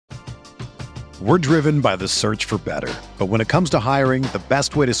We're driven by the search for better. But when it comes to hiring, the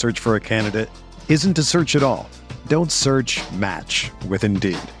best way to search for a candidate isn't to search at all. Don't search, match with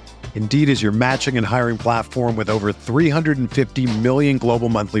Indeed. Indeed is your matching and hiring platform with over 350 million global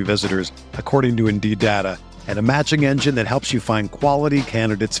monthly visitors, according to Indeed data, and a matching engine that helps you find quality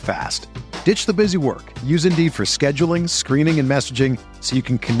candidates fast. Ditch the busy work. Use Indeed for scheduling, screening, and messaging so you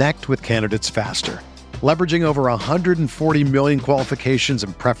can connect with candidates faster. Leveraging over 140 million qualifications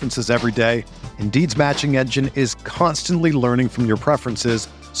and preferences every day, Indeed's matching engine is constantly learning from your preferences,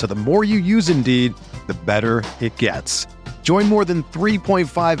 so the more you use Indeed, the better it gets. Join more than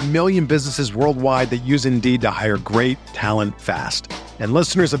 3.5 million businesses worldwide that use Indeed to hire great talent fast. And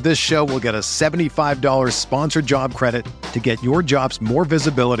listeners of this show will get a $75 sponsored job credit to get your jobs more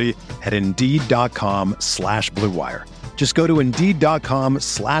visibility at Indeed.com/Blue Wire. Just go to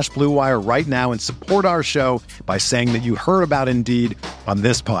Indeed.com/Blue Wire right now and support our show by saying that you heard about Indeed on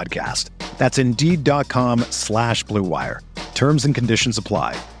this podcast. That's Indeed.com/Blue Wire. Terms and conditions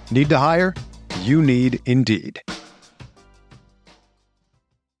apply. Need to hire? You need Indeed.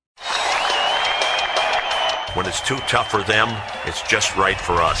 When it's too tough for them, it's just right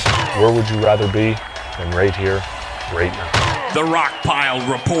for us. Where would you rather be than right here, right now? The Rockpile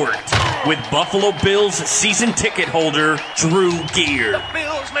Report with Buffalo Bills season ticket holder Drew Gear. The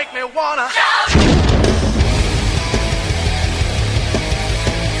Bills make me wanna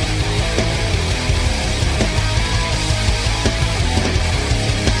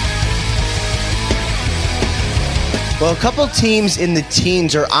Well, a couple teams in the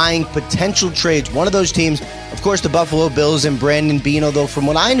teens are eyeing potential trades. One of those teams, of course, the Buffalo Bills and Brandon Beane, although from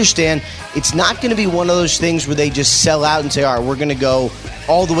what I understand, it's not going to be one of those things where they just sell out and say, all right, we're going to go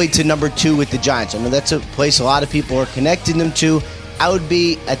all the way to number 2 with the Giants. I mean, that's a place a lot of people are connecting them to. I would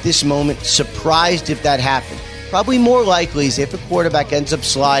be, at this moment, surprised if that happened. Probably more likely is if a quarterback ends up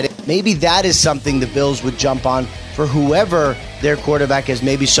sliding, maybe that is something the Bills would jump on for whoever their quarterback is,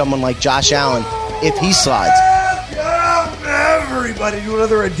 maybe someone like Josh Allen, if he slides. Everybody to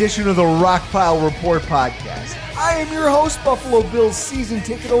another edition of the Rockpile Report podcast. I am your host, Buffalo Bills season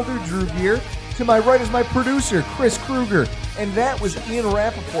ticket holder Drew Gear. To my right is my producer, Chris Kruger, and that was Ian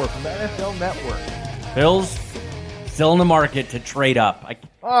Rappaport from NFL Network. Bills still in the market to trade up.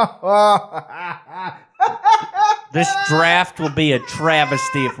 This draft will be a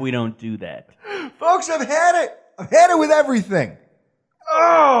travesty if we don't do that. Folks, I've had it. I've had it with everything.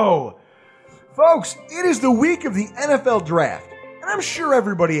 Folks, it is the week of the NFL Draft, and I'm sure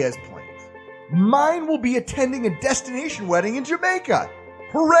everybody has plans. Mine will be attending a destination wedding in Jamaica.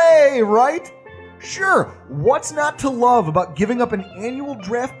 Hooray, right? Sure, what's not to love about giving up an annual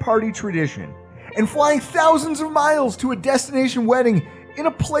draft party tradition and flying thousands of miles to a destination wedding in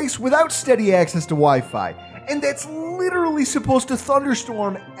a place without steady access to Wi-Fi, and that's literally supposed to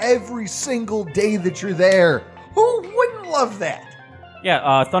thunderstorm every single day that you're there. Who wouldn't love that?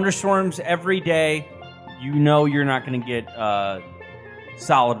 Yeah, thunderstorms every day. You know you're not going to get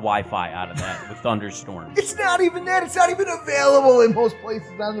solid Wi-Fi out of that with thunderstorms. It's not even that. It's not even available in most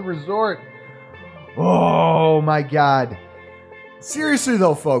places on the resort. Oh, my God. Seriously,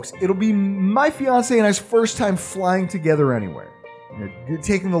 though, folks, it'll be my fiance and I's first time flying together anywhere. You know,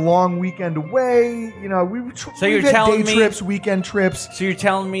 taking the long weekend away. You know, we've had day trips, weekend trips. So you're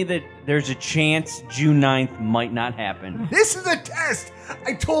telling me that there's a chance June 9th might not happen? This is a test.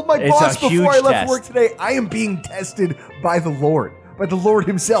 I told my boss before I left work today, I am being tested by the Lord. By the Lord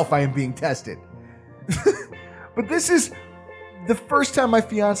himself, I am being tested. But this is the first time my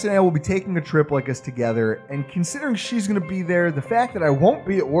fiance and I will be taking a trip like us together, and considering she's going to be there, the fact that I won't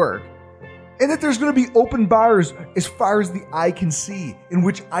be at work, and that there's going to be open bars as far as the eye can see, in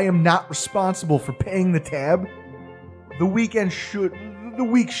which I am not responsible for paying the tab, the week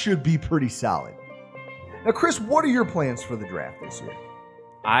should be pretty solid. Now, Chris, what are your plans for the draft this year?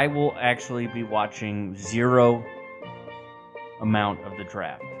 I will actually be watching zero amount of the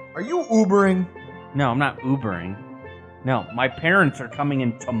draft. Are you Ubering? No, I'm not Ubering. No, my parents are coming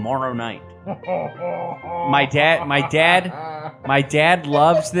in tomorrow night. My dad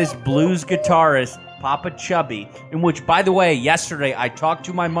loves this blues guitarist, Papa Chubby, in which, by the way, yesterday I talked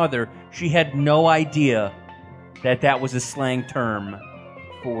to my mother. She had no idea that was a slang term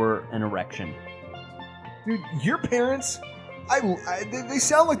for an erection. Dude, your parents, they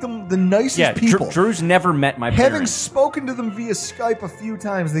sound like the nicest people. Drew's never met my parents. Having spoken to them via Skype a few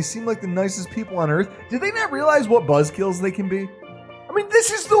times, they seem like the nicest people on earth. Did they not realize what buzzkills they can be? I mean,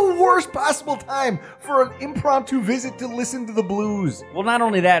 this is the worst possible time for an impromptu visit to listen to the blues. Well, not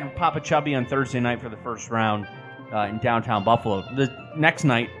only that, Papa Chubby on Thursday night for the first round in downtown Buffalo. The next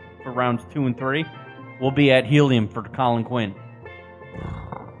night for rounds 2 and 3, we'll be at Helium for Colin Quinn.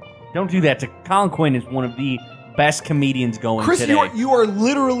 Don't do that to Colin Quinn. Is one of the best comedians going Chris, today. you are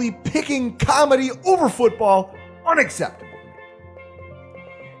literally picking comedy over football. Unacceptable.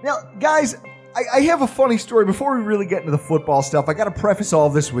 Now, guys, I have a funny story. Before we really get into the football stuff, I got to preface all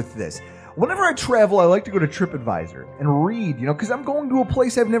this with this. Whenever I travel, I like to go to TripAdvisor and read, because I'm going to a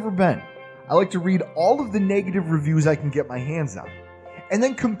place I've never been. I like to read all of the negative reviews I can get my hands on, and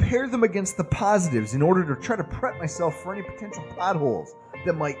then compare them against the positives in order to try to prep myself for any potential potholes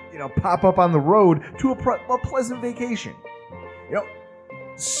that might, pop up on the road to a pleasant vacation.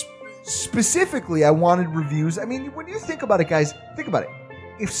 Specifically, I wanted reviews. I mean, when you think about it, guys, think about it.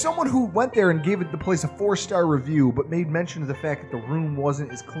 If someone who went there and gave the place a 4-star review but made mention of the fact that the room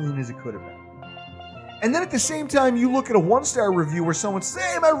wasn't as clean as it could have been, and then at the same time you look at a 1-star review where someone says,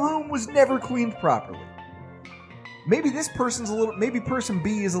 hey, my room was never cleaned properly. Maybe maybe person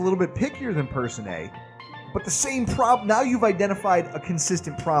B is a little bit pickier than person A, but the same problem. Now you've identified a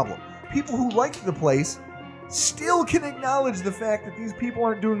consistent problem. People who liked the place still can acknowledge the fact that these people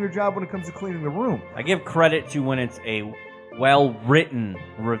aren't doing their job when it comes to cleaning the room. I give credit to when it's a well-written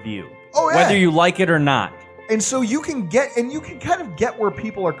review. Oh, yeah. Whether you like it or not. And so you can kind of get where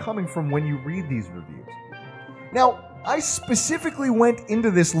people are coming from when you read these reviews. Now, I specifically went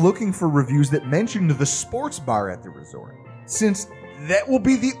into this looking for reviews that mentioned the sports bar at the resort, since that will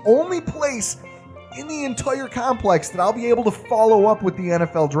be the only place in the entire complex that I'll be able to follow up with the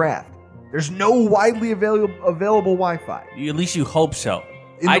NFL draft. There's no widely available Wi-Fi. At least you hope so.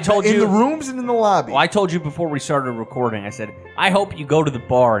 In the rooms and in the lobby. Well, I told you before we started recording, I said, I hope you go to the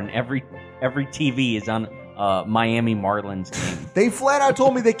bar and every TV is on Miami Marlins game. They flat out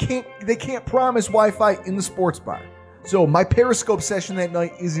told me they can't promise Wi-Fi in the sports bar. So my Periscope session that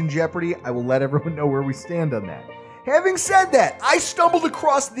night is in jeopardy. I will let everyone know where we stand on that. Having said that, I stumbled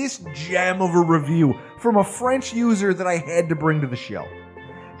across this gem of a review from a French user that I had to bring to the show.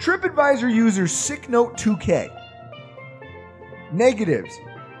 TripAdvisor user SickNote2K. Negatives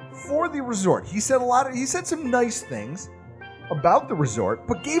for the resort. He said some nice things about the resort,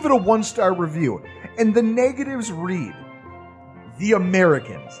 but gave it a 1-star review. And the negatives read, the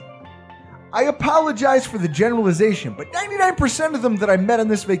Americans. I apologize for the generalization, but 99% of them that I met on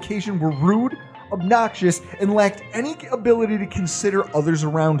this vacation were rude, obnoxious, and lacked any ability to consider others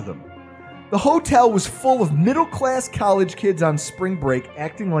around them. The hotel was full of middle-class college kids on spring break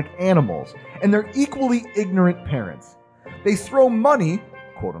acting like animals, and their equally ignorant parents. They throw money,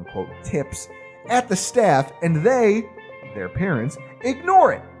 quote-unquote tips, at the staff, and their parents,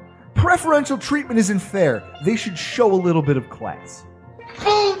 ignore it. Preferential treatment isn't fair. They should show a little bit of class.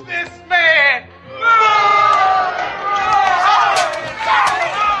 Move this man!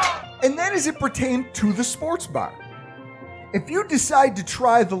 And that as it pertained to the sports bar. If you decide to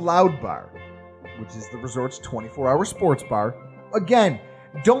try the Loud Bar, which is the resort's 24-hour sports bar, again,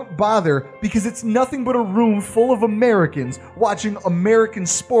 don't bother because it's nothing but a room full of Americans watching American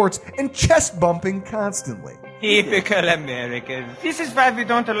sports and chest bumping constantly. Typical Americans. This is why we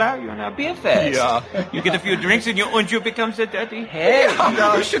don't allow you on our beer fest. Yeah. You get a few drinks and you becomes a dirty head.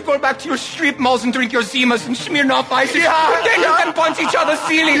 Yeah. You should go back to your strip malls and drink your Zimas and Smirnoff Ices. Yeah. And then you can punch each other's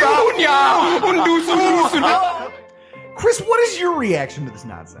ceilings. Chris, what is your reaction to this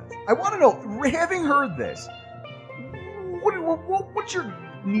nonsense? I want to know, having heard this, what's your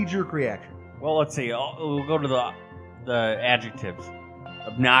knee-jerk reaction? Well, let's see. We'll go to the adjectives.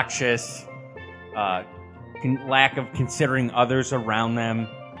 Obnoxious, lack of considering others around them.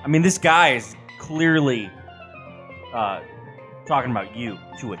 I mean, this guy is clearly talking about you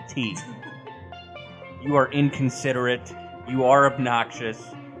to a T. You are inconsiderate. You are obnoxious.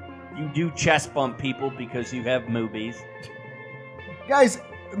 You do chest bump people because you have movies. Guys,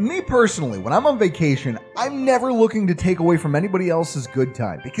 me personally, when I'm on vacation, I'm never looking to take away from anybody else's good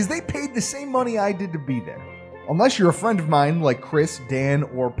time because they paid the same money I did to be there. Unless you're a friend of mine like Chris, Dan,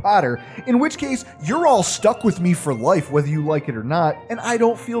 or Potter, in which case you're all stuck with me for life whether you like it or not, and I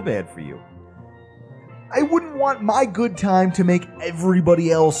don't feel bad for you. I wouldn't want my good time to make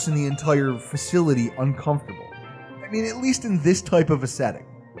everybody else in the entire facility uncomfortable. I mean, at least in this type of a setting.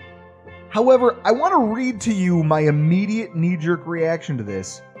 However, I want to read to you my immediate knee-jerk reaction to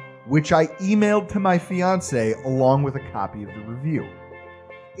this, which I emailed to my fiance along with a copy of the review.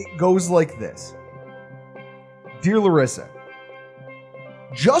 It goes like this. Dear Larissa,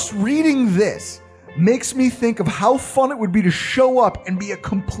 just reading this makes me think of how fun it would be to show up and be a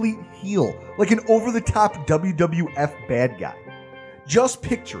complete heel, like an over-the-top WWF bad guy. Just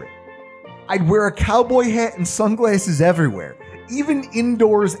picture it. I'd wear a cowboy hat and sunglasses everywhere, even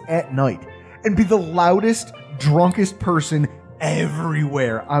indoors at night, and be the loudest, drunkest person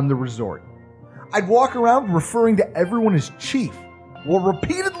everywhere on the resort. I'd walk around referring to everyone as Chief, while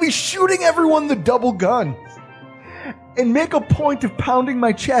repeatedly shooting everyone the double gun, and make a point of pounding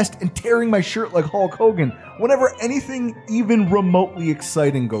my chest and tearing my shirt like Hulk Hogan whenever anything even remotely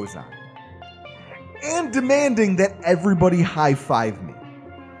exciting goes on, and demanding that everybody high-five me.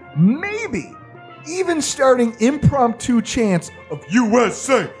 Maybe even starting impromptu chants of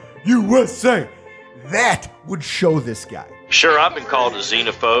USA, USA. That would show this guy. Sure, I've been called a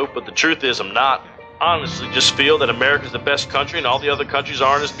xenophobe, but the truth is I'm not. Honestly, just feel that America's the best country and all the other countries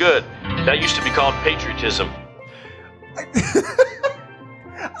aren't as good. That used to be called patriotism.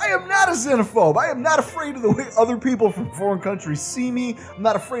 I am not a xenophobe. I am not afraid of the way other people from foreign countries see me. I'm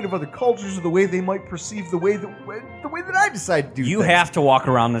not afraid of other cultures or the way they might perceive the way that I decide to do You things. have to walk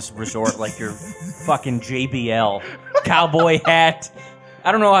around this resort like you're fucking JBL. Cowboy hat.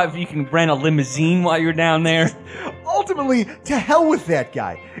 I don't know if you can rent a limousine while you're down there. Ultimately, to hell with that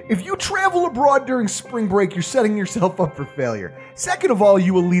guy. If you travel abroad during spring break, you're setting yourself up for failure. Second of all,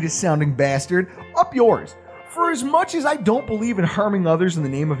 you elitist-sounding bastard, up yours. For as much as I don't believe in harming others in the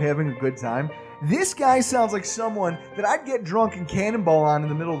name of having a good time, this guy sounds like someone that I'd get drunk and cannonball on in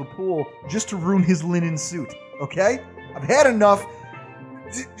the middle of the pool just to ruin his linen suit, okay? I've had enough.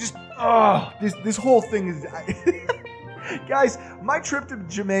 This whole thing is... Guys, my trip to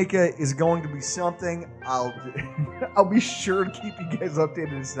Jamaica is going to be something. I'll be sure to keep you guys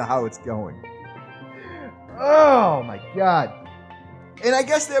updated as to how it's going. Oh, my God. And I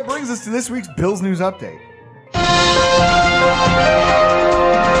guess that brings us to this week's Bills News Update.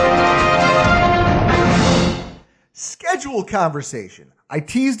 Schedule conversation. I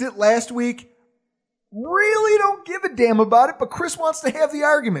teased it last week. Really don't give a damn about it, but Chris wants to have the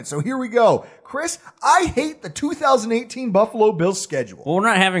argument, so here we go. Chris, I hate the 2018 Buffalo Bills schedule. Well, we're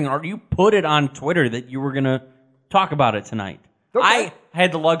not having you put it on Twitter that you were going to talk about it tonight. Okay. I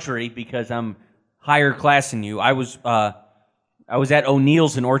had the luxury because I'm higher class than you. I was at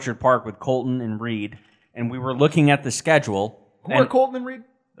O'Neill's in Orchard Park with Colton and Reed, and we were looking at the schedule. Who are Colton and Reed?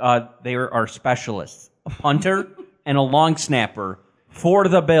 They are our specialists, a punter and a long snapper for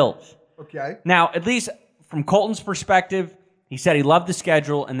the Bills. Okay. Now, at least from Colton's perspective, he said he loved the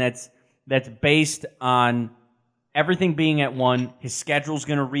schedule, and that's based on everything being at 1. His schedule's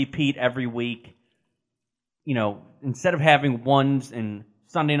going to repeat every week. You know, instead of having ones and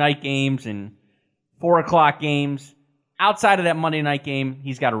Sunday night games and 4 o'clock games, outside of that Monday night game,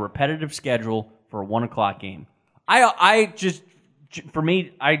 he's got a repetitive schedule for a 1 o'clock game. I just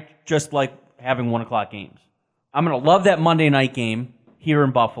like having 1 o'clock games. I'm going to love that Monday night game here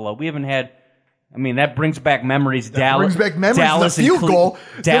in Buffalo. We haven't had, that brings back memories. Dallas, the field goal.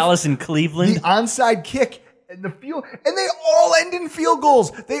 Dallas and Cleveland. The onside kick and the field, and they all end in field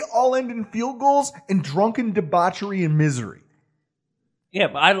goals. They all end in field goals and drunken debauchery and misery. Yeah,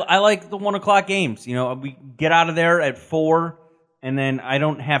 but I like the 1 o'clock games. You know, we get out of there at 4, and then I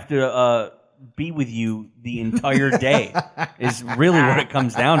don't have to be with you the entire day is really what it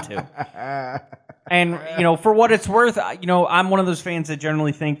comes down to. And, for what it's worth, I'm one of those fans that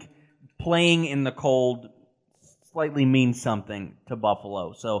generally think playing in the cold slightly means something to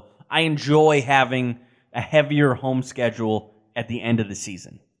Buffalo. So I enjoy having a heavier home schedule at the end of the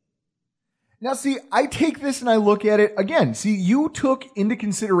season. Now, see, I take this and I look at it again. See, you took into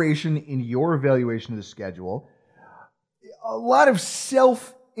consideration in your evaluation of the schedule a lot of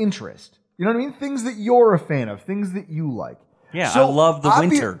self-interest. You know what I mean? Things that you're a fan of, things that you like. Yeah, so I love the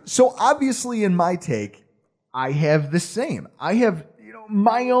winter. So obviously in my take, I have the same. I have,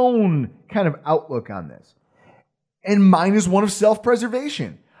 my own kind of outlook on this. And mine is one of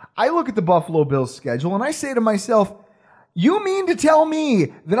self-preservation. I look at the Buffalo Bills schedule and I say to myself, you mean to tell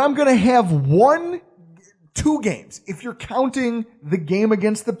me that I'm going to have 2 games, if you're counting the game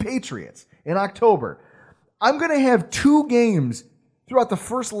against the Patriots in October, I'm going to have 2 games throughout the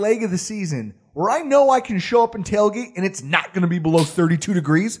first leg of the season where I know I can show up and tailgate and it's not going to be below 32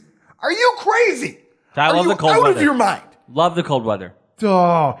 degrees? Are you crazy? I love the cold weather. Out of your mind? Love the cold weather.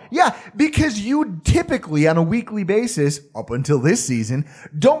 Oh, yeah, because you typically, on a weekly basis, up until this season,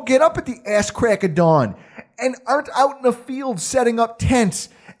 don't get up at the ass crack of dawn and aren't out in the field setting up tents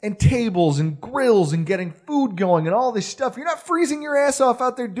and tables and grills and getting food going and all this stuff. You're not freezing your ass off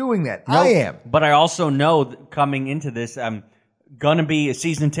out there doing that. Nope. I am. But I also know that coming into this, I'm going to be a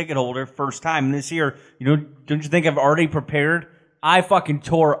season ticket holder first time this year. Don't you think I've already prepared? I fucking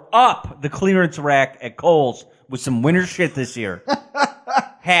tore up the clearance rack at Kohl's with some winter shit this year.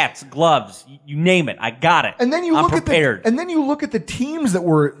 Hats, gloves, you name it. I got it. And then you I'm look prepared. and then you look at the teams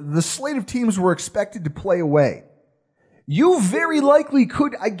the slate of teams were expected to play away. You very likely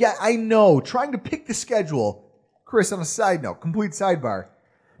could, I know, trying to pick the schedule, Chris, on a side note, complete sidebar,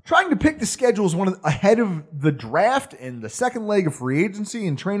 Trying to pick the schedule is ahead of the draft and the second leg of free agency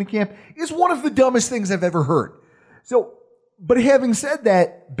and training camp is one of the dumbest things I've ever heard. So, but having said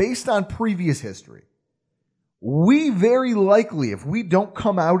that, based on previous history, we very likely, if we don't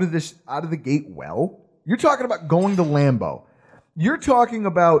come out of the gate well, you're talking about going to Lambeau. You're talking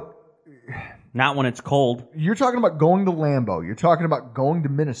about not when it's cold. You're talking about going to Lambeau. You're talking about going to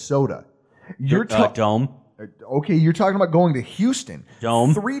Minnesota. Dome. Okay, you're talking about going to Houston.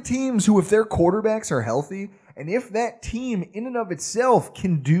 Dome. 3 teams who, if their quarterbacks are healthy, and if that team in and of itself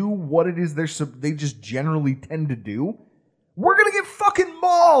can do what it is they just generally tend to do, we're going to get fucking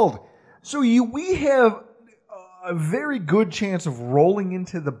mauled. So we have a very good chance of rolling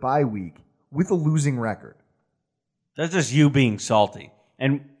into the bye week with a losing record. That's just you being salty.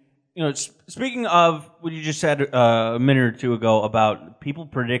 And, speaking of what you just said a minute or two ago about people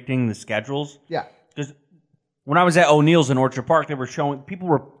predicting the schedules. Yeah. Because when I was at O'Neill's in Orchard Park, they were showing,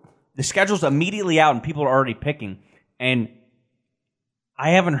 the schedule's immediately out and people are already picking. And I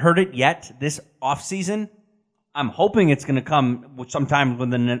haven't heard it yet this offseason. I'm hoping it's going to come sometime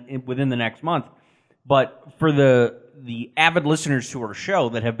within the next month. But for the avid listeners to our show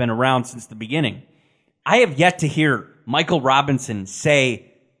that have been around since the beginning, I have yet to hear Michael Robinson say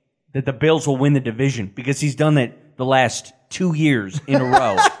that the Bills will win the division because he's done that the last 2 years in a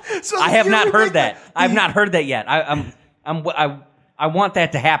row. So I have not heard that. I have not heard that yet. I want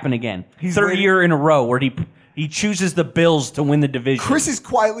that to happen again. Third year in a row where he chooses the Bills to win the division. Chris is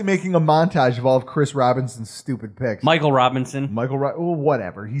quietly making a montage of all of Chris Robinson's stupid picks. Michael Robinson.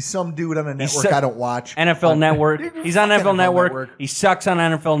 Whatever. He's some dude on a network I don't watch. NFL Network. He's on NFL Network. He sucks on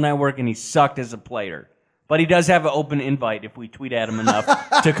NFL Network, and he sucked as a player. But he does have an open invite if we tweet at him enough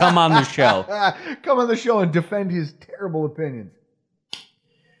to come on the show. Come on the show and defend his terrible opinions.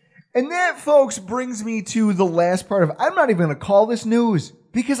 And that, folks, brings me to the last part of, I'm not even going to call this news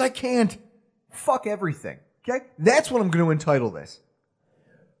because I can't. Fuck everything. Okay? That's what I'm going to entitle this.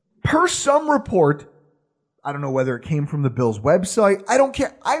 Per some report, I don't know whether it came from the Bills website. I don't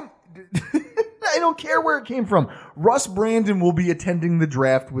care. I don't care where it came from. Russ Brandon will be attending the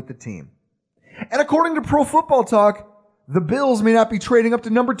draft with the team. And according to Pro Football Talk, the Bills may not be trading up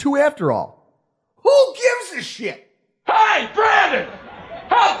to number 2 after all. Who gives a shit? Hey, Brandon!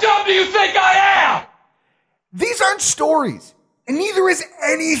 How dumb do you think I am? These aren't stories. And neither is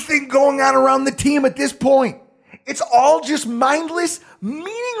anything going on around the team at this point. It's all just mindless,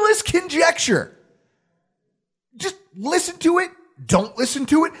 meaningless conjecture. Just listen to it, don't listen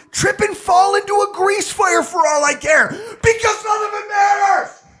to it, trip and fall into a grease fire for all I care. Because none of it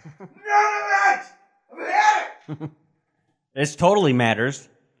matters. None of it. I've had it. This totally matters.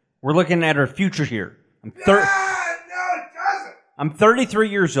 We're looking at our future here. No, it doesn't. I'm 33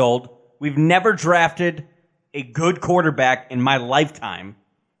 years old. We've never drafted a good quarterback in my lifetime.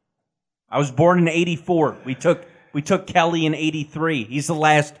 I was born in 84. We took Kelly in 83. He's the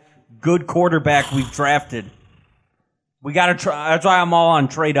last good quarterback we've drafted. We got to try. That's why I'm all on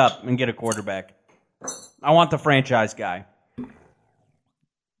trade up and get a quarterback. I want the franchise guy.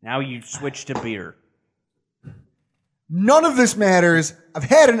 Now you switch to beer. None of this matters.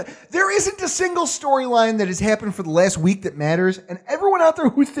 There isn't a single storyline that has happened for the last week that matters, and everyone out there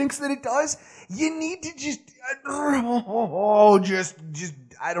who thinks that it does, you need to just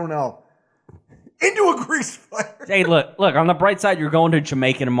I don't know, into a grease fire. Hey, look, on the bright side, you're going to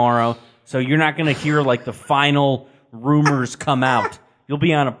Jamaica tomorrow, so you're not going to hear like the final rumors come out. You'll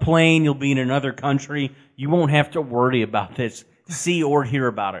be on a plane, you'll be in another country. You won't have to worry about this, see or hear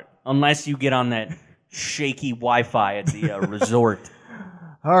about it, unless you get on that shaky Wi-Fi at the resort.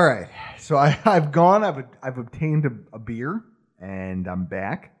 All right, so I've gone. I've obtained a beer, and I'm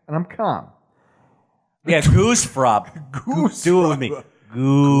back, and I'm calm. Yeah, Goose Frab. Goose. Do it with me.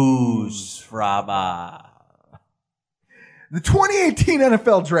 Goose Fraba. The 2018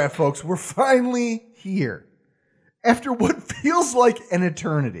 NFL Draft, folks, we're finally here. After what feels like an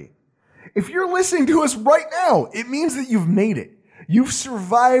eternity. If you're listening to us right now, it means that you've made it. You've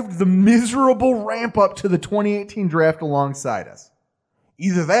survived the miserable ramp up to the 2018 draft alongside us.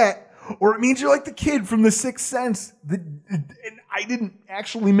 Either that, or it means you're like the kid from The Sixth Sense, and I didn't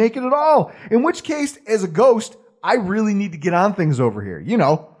actually make it at all. In which case, as a ghost, I really need to get on things over here. You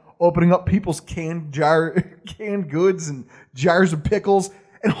know, opening up people's canned goods and jars of pickles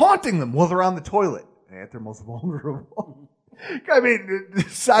and haunting them while they're on the toilet at their most vulnerable. I mean,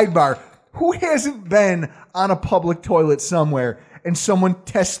 sidebar, who hasn't been on a public toilet somewhere and someone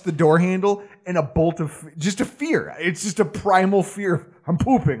tests the door handle and a bolt of just a fear? It's just a primal fear. I'm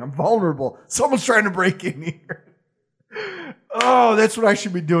pooping. I'm vulnerable. Someone's trying to break in here. Oh, that's what I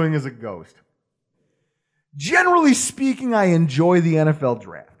should be doing as a ghost. Generally speaking, I enjoy the NFL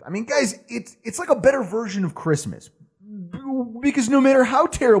draft. I mean, guys, it's like a better version of Christmas. Because no matter how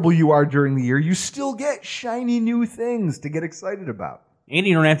terrible you are during the year, you still get shiny new things to get excited about. And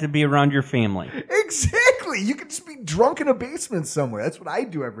you don't have to be around your family. Exactly. You can just be drunk in a basement somewhere. That's what I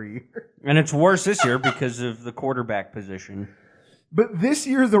do every year. And it's worse this year because of the quarterback position. But this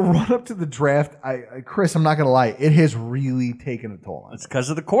year, the run-up to the draft, Chris, I'm not going to lie, it has really taken a toll on me. It's because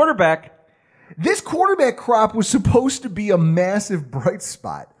of the quarterback. This quarterback crop was supposed to be a massive bright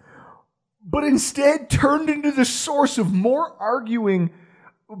spot, but instead turned into the source of more arguing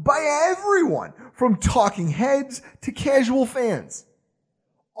by everyone, from talking heads to casual fans.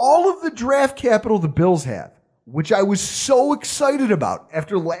 All of the draft capital the Bills have, which I was so excited about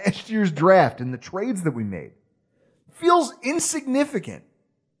after last year's draft and the trades that we made, feels insignificant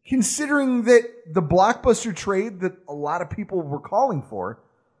considering that the blockbuster trade that a lot of people were calling for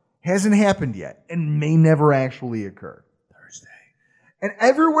hasn't happened yet and may never actually occur. Thursday. And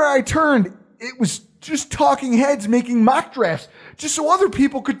everywhere I turned, it was just talking heads making mock drafts just so other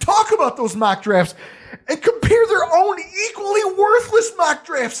people could talk about those mock drafts and compare their own equally worthless mock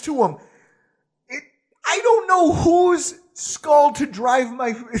drafts to them. I don't know whose skull to drive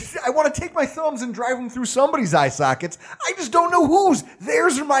I want to take my thumbs and drive them through somebody's eye sockets. I just don't know whose.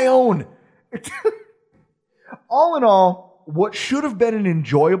 Theirs or my own. All in all, what should have been an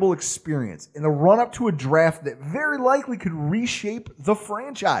enjoyable experience in the run-up to a draft that very likely could reshape the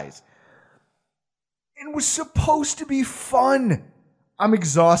franchise. It was supposed to be fun. I'm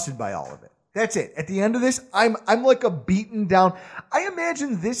exhausted by all of it. That's it. At the end of this, I'm like a beaten down. I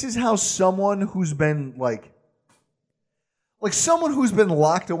imagine this is how someone who's been like someone who's been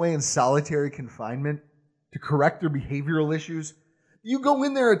locked away in solitary confinement to correct their behavioral issues. You go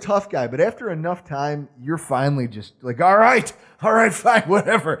in there a tough guy, but after enough time, you're finally just like, all right, fine,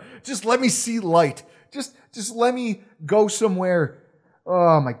 whatever. Just let me see light. Just let me go somewhere.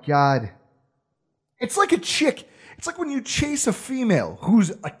 Oh my God. It's like a chick. It's like when you chase a female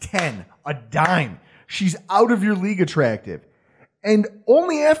who's a 10, a dime. She's out of your league attractive. And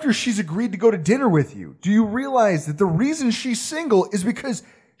only after she's agreed to go to dinner with you do you realize that the reason she's single is because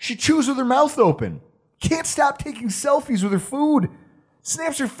she chews with her mouth open, can't stop taking selfies with her food,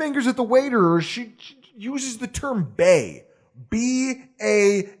 snaps her fingers at the waiter, or she uses the term bae.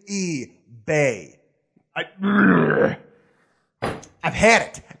 B-A-E. Bae. I've had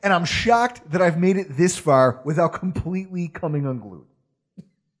it, and I'm shocked that I've made it this far without completely coming unglued.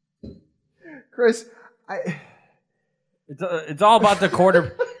 Chris, It's all about the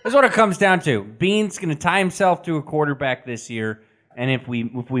quarter. That's what it comes down to. Bean's going to tie himself to a quarterback this year, and if we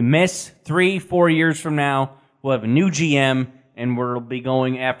miss 3-4 years from now, we'll have a new GM, and we'll be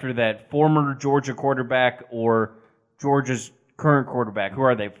going after that former Georgia quarterback or Georgia's current quarterback. Who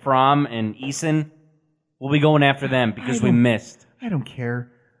are they? Fromm and Eason? We'll be going after them because we missed. I don't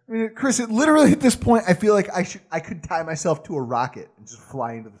care. I mean, Chris, literally at this point, I feel like I could tie myself to a rocket and just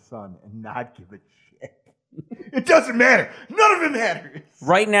fly into the sun and not give a shit. It doesn't matter. None of it matters.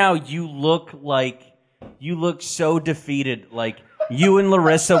 Right now, you look so defeated. Like you and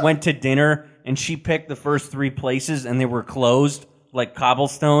Larissa went to dinner and she picked the first 3 places and they were closed, like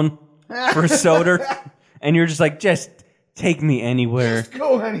cobblestone for soda. And you're just like, just take me anywhere. Just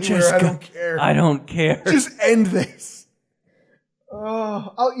go anywhere. I don't care. I don't care. Just end this.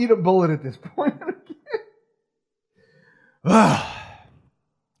 Oh, I'll eat a bullet at this point.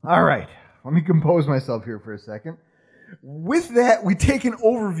 All right. Let me compose myself here for a second. With that, we take an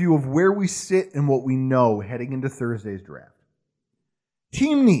overview of where we sit and what we know heading into Thursday's draft.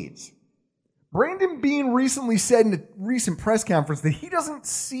 Team needs. Brandon Beane recently said in a recent press conference that he doesn't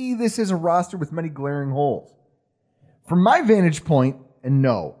see this as a roster with many glaring holes. From my vantage point, and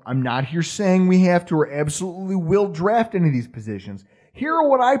no, I'm not here saying we have to or absolutely will draft any of these positions. Here are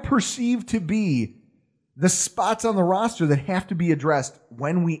what I perceive to be the spots on the roster that have to be addressed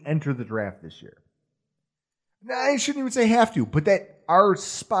when we enter the draft this year. Now, I shouldn't even say have to, but that are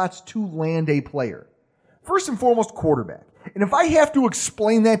spots to land a player. First and foremost, quarterback. And if I have to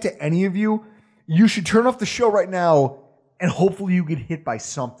explain that to any of you, you should turn off the show right now and hopefully you get hit by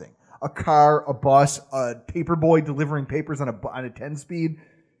something. A car, a bus, a paper boy delivering papers on a 10-speed.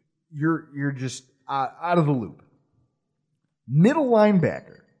 You're just out of the loop. Middle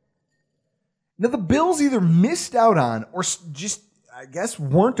linebacker. Now, the Bills either missed out on or just, I guess,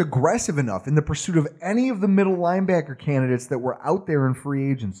 weren't aggressive enough in the pursuit of any of the middle linebacker candidates that were out there in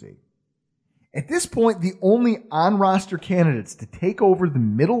free agency. At this point, the only on-roster candidates to take over the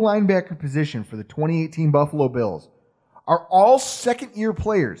middle linebacker position for the 2018 Buffalo Bills are all second-year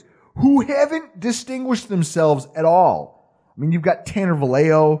players who haven't distinguished themselves at all. I mean, you've got Tanner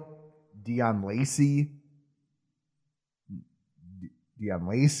Vallejo, Deion Lacey, Deion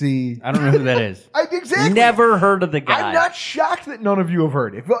Lacey. I don't know who that is. Exactly. Never heard of the guy. I'm not shocked that none of you have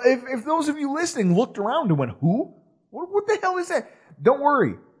heard. If those of you listening looked around and went, who? What the hell is that? Don't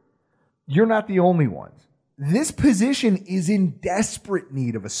worry. You're not the only ones. This position is in desperate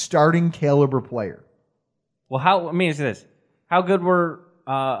need of a starting caliber player. Well, let me ask you this. How good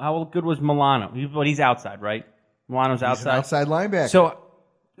was Milano? He's outside, right? Milano's outside. He's an outside linebacker. So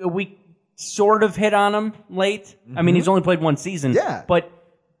we sort of hit on him late. Mm-hmm. I mean, he's only played one season. Yeah. But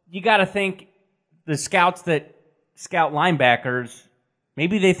you got to think the scouts that scout linebackers,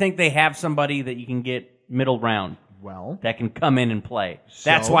 maybe they think they have somebody that you can get middle round. Well, that can come in and play.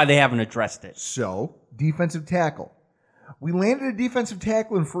 That's why they haven't addressed it. So, defensive tackle. We landed a defensive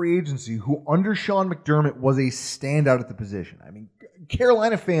tackle in free agency who, under Sean McDermott, was a standout at the position. I mean,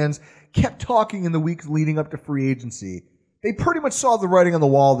 Carolina fans kept talking in the weeks leading up to free agency. They pretty much saw the writing on the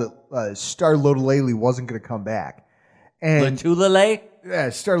wall that Star Lotulelei wasn't going to come back. And Lotulelei?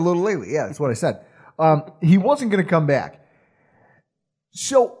 Yeah, Star Lotulelei. Yeah, that's what I said. He wasn't going to come back.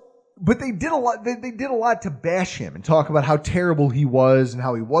 So, but they did a lot. They did a lot to bash him and talk about how terrible he was and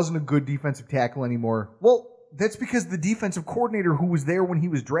how he wasn't a good defensive tackle anymore. Well, that's because the defensive coordinator who was there when he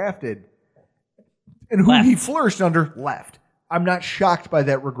was drafted and who he flourished under left. I'm not shocked by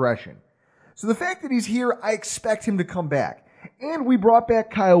that regression. So the fact that he's here, I expect him to come back. And we brought back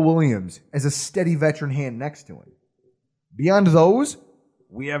Kyle Williams as a steady veteran hand next to him. Beyond those,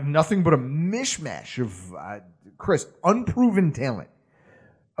 we have nothing but a mishmash of, unproven talent.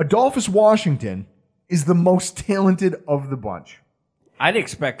 Adolphus Washington is the most talented of the bunch. I'd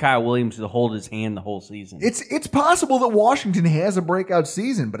expect Kyle Williams to hold his hand the whole season. It's possible that Washington has a breakout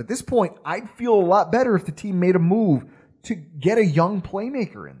season, but at this point, I'd feel a lot better if the team made a move to get a young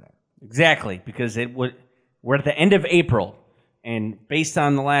playmaker in there. Exactly, because we're at the end of April, and based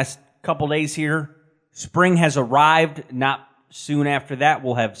on the last couple days here, spring has arrived. Not soon after that,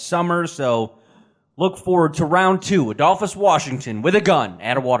 we'll have summer, so look forward to round 2. Adolphus Washington with a gun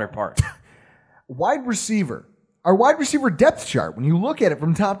at a water park. Wide receiver. Our wide receiver depth chart, when you look at it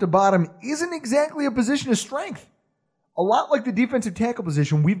from top to bottom, isn't exactly a position of strength. A lot like the defensive tackle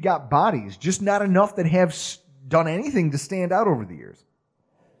position, we've got bodies, just not enough that have done anything to stand out over the years.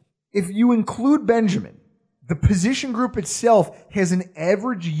 If you include Benjamin, the position group itself has an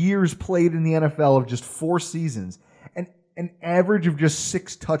average years played in the NFL of just 4 seasons and an average of just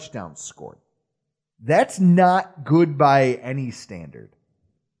 6 touchdowns scored. That's not good by any standard.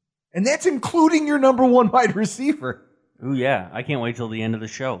 And that's including your number 1 wide receiver. Ooh, yeah. I can't wait till the end of the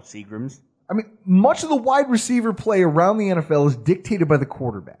show, Seagrams. I mean, much of the wide receiver play around the NFL is dictated by the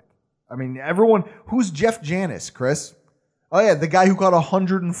quarterback. I mean, who's Jeff Janis, Chris? Oh, yeah, the guy who caught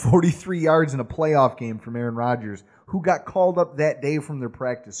 143 yards in a playoff game from Aaron Rodgers, who got called up that day from their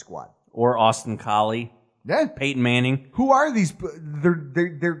practice squad. Or Austin Collie. Yeah. Peyton Manning. Who are these?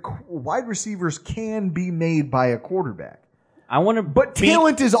 Their wide receivers can be made by a quarterback. But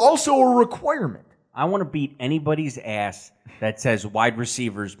talent is also a requirement. I want to beat anybody's ass that says wide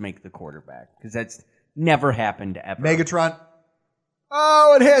receivers make the quarterback, because that's never happened ever. Megatron.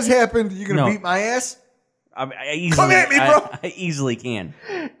 Oh, it has happened. You gonna beat my ass? Come at me, bro. I easily can.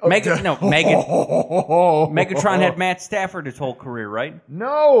 Megatron had Matt Stafford his whole career, right?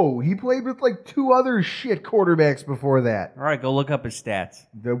 No, he played with like 2 other shit quarterbacks before that. All right, go look up his stats.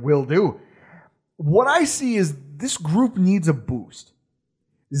 That will do. What I see is this group needs a boost.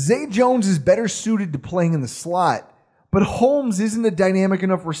 Zay Jones is better suited to playing in the slot, but Holmes isn't a dynamic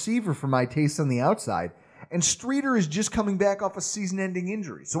enough receiver for my taste on the outside, and Streeter is just coming back off a season-ending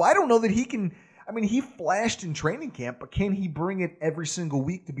injury. So I don't know that he can... I mean, he flashed in training camp, but can he bring it every single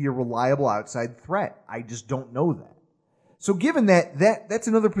week to be a reliable outside threat? I just don't know that. So given that's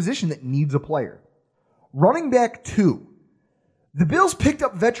another position that needs a player. Running back 2. The Bills picked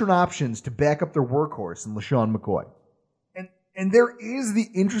up veteran options to back up their workhorse in LaShawn McCoy. And there is the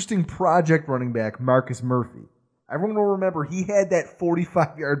interesting project running back, Marcus Murphy. Everyone will remember he had that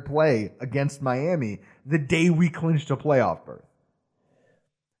 45-yard play against Miami the day we clinched a playoff berth.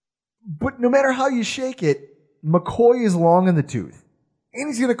 But no matter how you shake it, McCoy is long in the tooth. And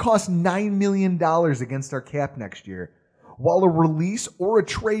he's going to cost $9 million against our cap next year, while a release or a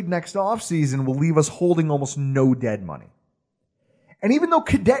trade next offseason will leave us holding almost no dead money. And even though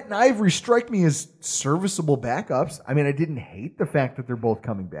Cadet and Ivory strike me as serviceable backups, I mean, I didn't hate the fact that they're both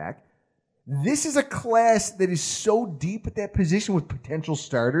coming back. This is a class that is so deep at that position with potential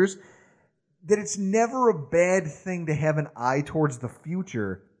starters that it's never a bad thing to have an eye towards the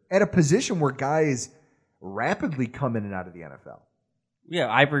future at a position where guys rapidly come in and out of the NFL. Yeah,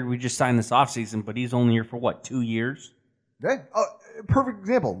 Ivory, we just signed this offseason, but he's only here for, 2 years? Yeah. Perfect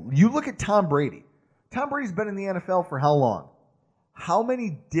example. You look at Tom Brady. Tom Brady's been in the NFL for how long? How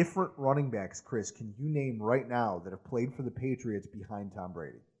many different running backs, Chris, can you name right now that have played for the Patriots behind Tom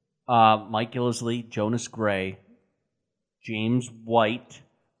Brady? Mike Gillislee, Jonas Gray, James White,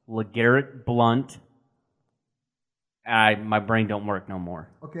 LeGarrette Blount. My brain don't work no more.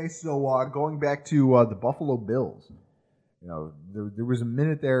 Okay, so going back to the Buffalo Bills, there was a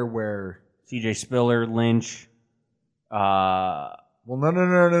minute there where C.J. Spiller, Lynch. Well,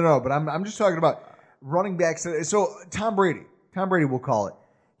 no. But I'm just talking about running backs. So Tom Brady, we'll call it.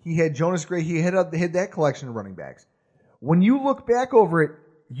 He had Jonas Gray. He had that collection of running backs. When you look back over it,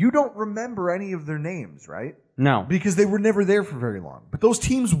 you don't remember any of their names, right? No, because they were never there for very long. But those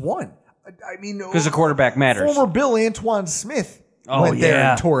teams won. I mean, because the quarterback matters. Former Bill Antoine Smith went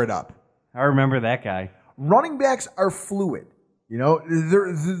there and tore it up. I remember that guy. Running backs are fluid.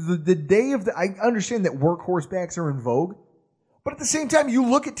 The day of I understand that workhorse backs are in vogue, but at the same time, you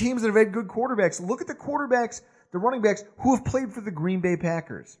look at teams that have had good quarterbacks. Look at the running backs who have played for the Green Bay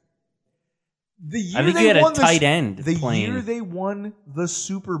Packers. I think you had a tight end. The year they won the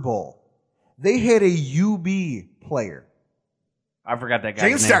Super Bowl, they had a UB player. I forgot that guy's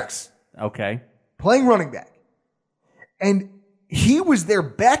James name. Starks. Okay. Playing running back. And he was their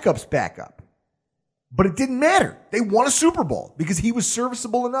backup's backup. But it didn't matter. They won a Super Bowl because he was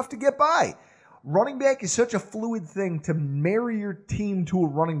serviceable enough to get by. Running back is such a fluid thing. To marry your team to a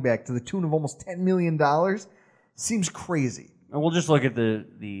running back to the tune of almost $10 million seems crazy. And we'll just look at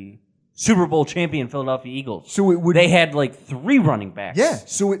the Super Bowl champion Philadelphia Eagles. So they had like 3 running backs. Yeah,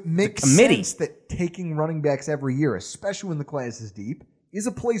 so it makes sense that taking running backs every year, especially when the class is deep, is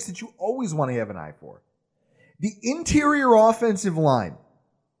a place that you always want to have an eye for. The interior offensive line.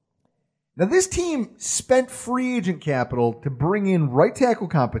 Now, this team spent free agent capital to bring in right tackle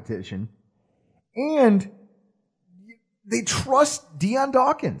competition, and they trust Deion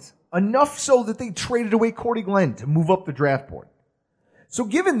Dawkins enough so that they traded away Cordy Glenn to move up the draft board. So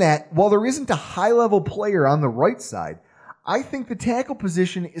given that, while there isn't a high-level player on the right side, I think the tackle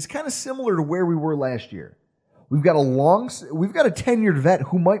position is kind of similar to where we were last year. We've got a tenured vet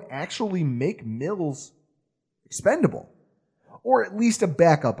who might actually make Mills expendable, or at least a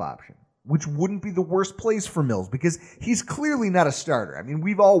backup option, which wouldn't be the worst place for Mills because he's clearly not a starter. I mean,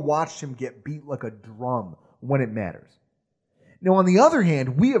 we've all watched him get beat like a drum when it matters. Now, on the other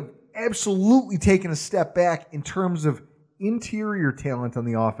hand, we have absolutely taken a step back in terms of interior talent on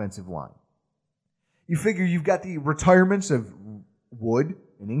the offensive line. You figure you've got the retirements of Wood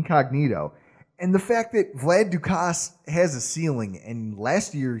and Incognito, and the fact that Vlad Dukas has a ceiling, and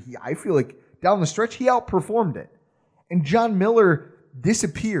last year, I feel like down the stretch, he outperformed it. And John Miller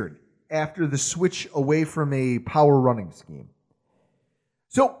disappeared after the switch away from a power running scheme.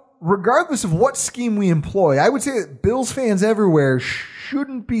 So, regardless of what scheme we employ, I would say that Bills fans everywhere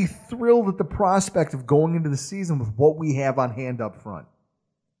shouldn't be thrilled at the prospect of going into the season with what we have on hand up front.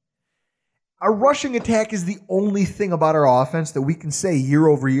 Our rushing attack is the only thing about our offense that we can say year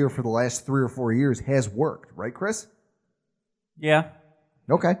over year for the last 3 or 4 years has worked. Right, Chris? Yeah.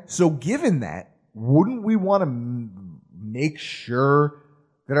 Okay. So given that, wouldn't we want to make sure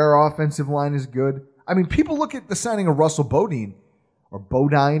that our offensive line is good? I mean, people look at the signing of Russell Bodine, or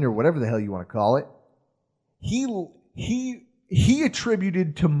Bodine, or whatever the hell you want to call it. He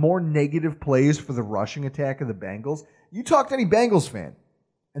attributed to more negative plays for the rushing attack of the Bengals. You talk to any Bengals fan,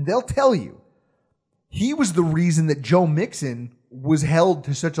 and they'll tell you he was the reason that Joe Mixon was held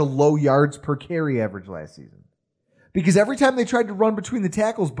to such a low yards per carry average last season. Because every time they tried to run between the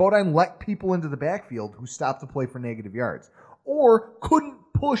tackles, Bodine let people into the backfield who stopped the play for negative yards or couldn't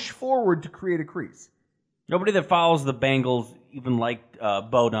push forward to create a crease. Nobody that follows the Bengals even liked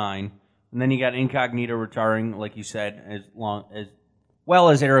Bodine. And then you got Incognito retiring, like you said, as well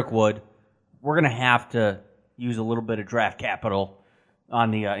as Eric Wood. We're going to have to use a little bit of draft capital on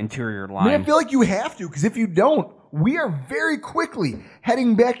the interior line. I feel like you have to, because if you don't, we are very quickly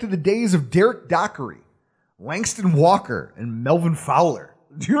heading back to the days of Derek Dockery, Langston Walker, and Melvin Fowler.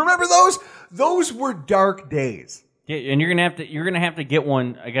 Do you remember those? Those were dark days. Yeah, and you're gonna have to get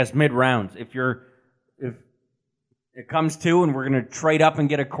one, I guess, mid rounds. If it comes to and we're gonna trade up and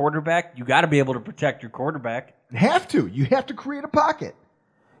get a quarterback, you got to be able to protect your quarterback. You have to. You have to create a pocket.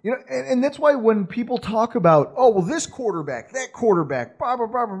 And that's why when people talk about, oh, well, this quarterback, that quarterback, blah, blah,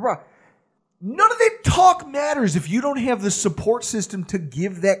 blah, blah, blah, none of that talk matters if you don't have the support system to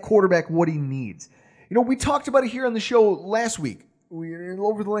give that quarterback what he needs. We talked about it here on the show last week,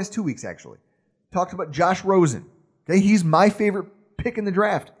 over the last 2 weeks, actually. Talked about Josh Rosen. Okay, he's my favorite pick in the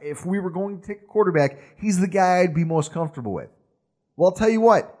draft. If we were going to take a quarterback, he's the guy I'd be most comfortable with. Well, I'll tell you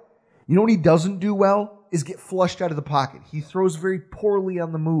what. You know what he doesn't do well? Is get flushed out of the pocket. He throws very poorly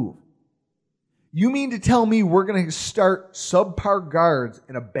on the move. You mean to tell me we're going to start subpar guards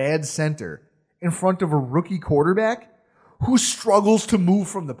and a bad center in front of a rookie quarterback who struggles to move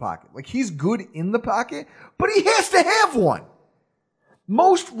from the pocket? Like, he's good in the pocket, but he has to have one.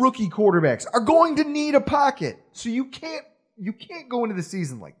 Most rookie quarterbacks are going to need a pocket, so you can't go into the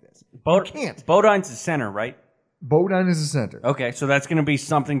season like this. You can't. Bodine's the center, right? Bodine is the center. Okay, so that's going to be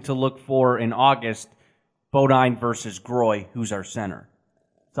something to look for in August. Bodine versus Groy, who's our center.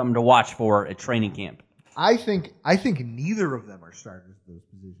 Something to watch for at training camp. I think neither of them are starters at those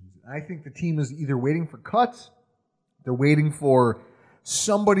positions. I think the team is either waiting for cuts, they're waiting for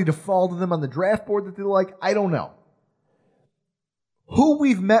somebody to fall to them on the draft board that they like. I don't know. Who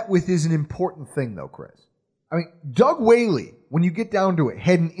we've met with is an important thing, though, Chris. I mean, Doug Whaley, when you get down to it,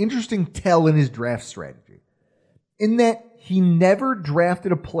 had an interesting tell in his draft strategy. In that he never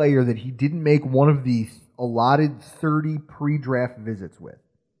drafted a player that he didn't make one of the allotted 30 pre-draft visits with.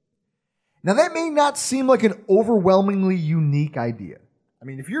 Now, that may not seem like an overwhelmingly unique idea. I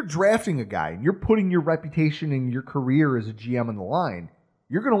mean, if you're drafting a guy and you're putting your reputation and your career as a GM on the line,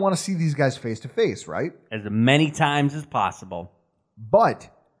 you're going to want to see these guys face to face, right? As many times as possible. But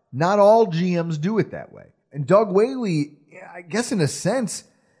not all GMs do it that way. And Doug Whaley, I guess in a sense,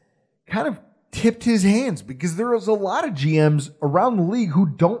 kind of tipped his hands because there is a lot of GMs around the league who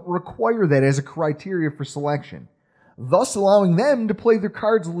don't require that as a criteria for selection, thus allowing them to play their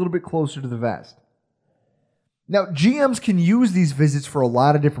cards a little bit closer to the vest. Now, GMs can use these visits for a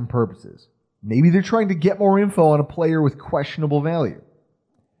lot of different purposes. Maybe they're trying to get more info on a player with questionable value.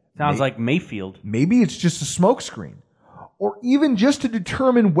 Sounds like Mayfield. Maybe it's just a smokescreen. Or even just to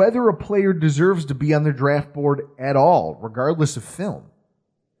determine whether a player deserves to be on their draft board at all, regardless of film.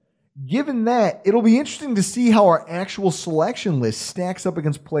 Given that, it'll be interesting to see how our actual selection list stacks up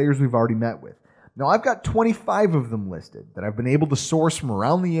against players we've already met with. Now, I've got 25 of them listed that I've been able to source from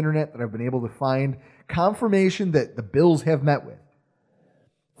around the internet, that I've been able to find confirmation that the Bills have met with.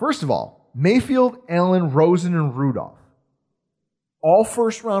 First of all, Mayfield, Allen, Rosen, and Rudolph. All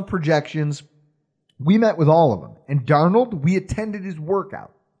first-round projections. We met with all of them. And Darnold, we attended his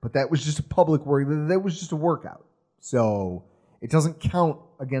workout. But that was just a public work. That was just a workout. So it doesn't count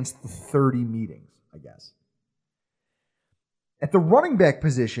against the 30 meetings, I guess. At the running back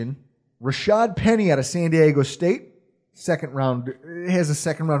position, Rashad Penny out of San Diego State, second round, has a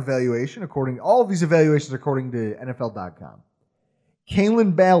second-round valuation. All of these evaluations according to NFL.com.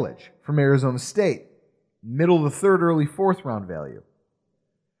 Kalen Ballage from Arizona State, middle of the third, early fourth-round value.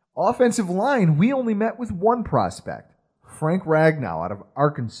 Offensive line, we only met with one prospect, Frank Ragnow out of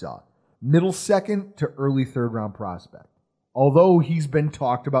Arkansas, middle second to early third-round prospect, although he's been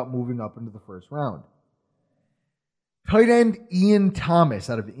talked about moving up into the first round. Tight end Ian Thomas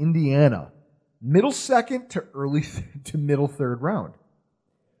out of Indiana, middle second to early to middle third round.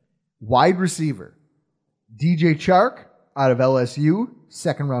 Wide receiver, DJ Chark out of LSU,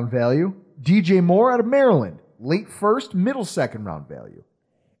 second-round value. DJ Moore out of Maryland, late first, middle second-round value.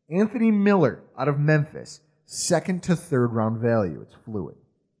 Anthony Miller out of Memphis, second to third round value. It's fluid.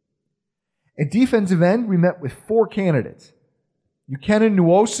 At defensive end, we met with four candidates. Ukenen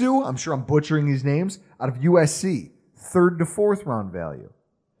Nwosu, I'm sure I'm butchering these names, out of USC, third to fourth round value.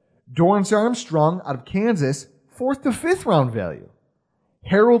 Dorrance Armstrong out of Kansas, fourth to fifth round value.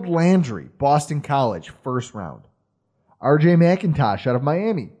 Harold Landry, Boston College, first round. RJ McIntosh out of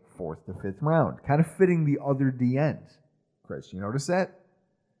Miami, fourth to fifth round. Kind of fitting the other DNs. Chris, you notice that?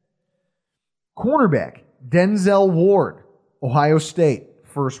 Cornerback, Denzel Ward, Ohio State,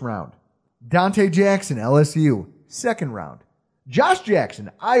 first round. Dante Jackson, LSU, second round. Josh Jackson,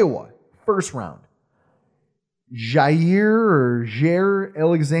 Iowa, first round. Jair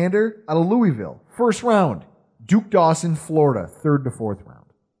Alexander out of Louisville, first round. Duke Dawson, Florida, third to fourth round.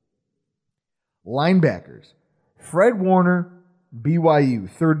 Linebackers, Fred Warner, BYU,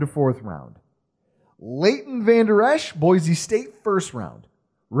 third to fourth round. Leighton Vander Esch, Boise State, first round.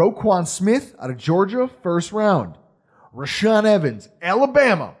 Roquan Smith out of Georgia, first round. Rashaan Evans,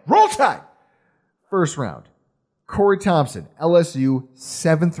 Alabama, Roll Tide, first round. Corey Thompson, LSU,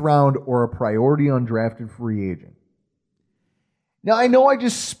 seventh round or a priority undrafted free agent. Now, I know I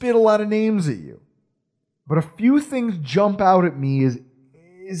just spit a lot of names at you, but a few things jump out at me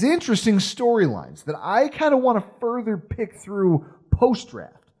as interesting storylines that I kind of want to further pick through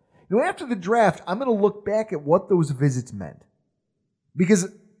post-draft. After the draft, I'm going to look back at what those visits meant. Because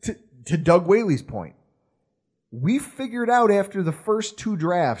to Doug Whaley's point, we figured out after the first two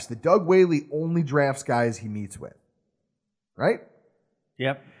drafts that Doug Whaley only drafts guys he meets with. Right?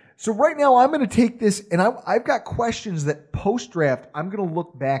 Yep. So right now I'm going to take this, and I've got questions that post-draft I'm going to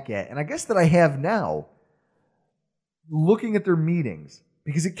look back at, and I guess that I have now, looking at their meetings,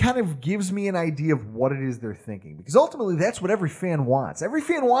 because it kind of gives me an idea of what it is they're thinking. Because ultimately, that's what every fan wants. Every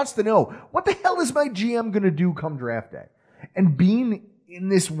fan wants to know, what the hell is my GM going to do come draft day? And being in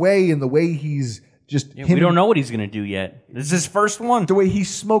this way, and the way he's just... we don't know what he's going to do yet. This is his first one. The way he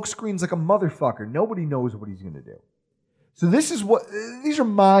smoke screens like a motherfucker. Nobody knows what he's going to do. So these are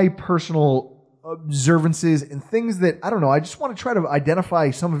my personal observances and things that, I don't know, I just want to try to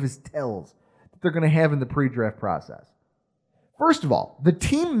identify some of his tells that they're going to have in the pre-draft process. First of all, the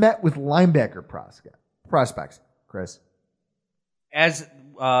team met with linebacker prospects, Chris. As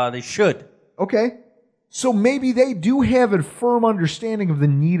they should. Okay. So maybe they do have a firm understanding of the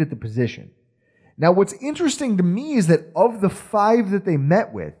need at the position. Now, what's interesting to me is that of the 5 that they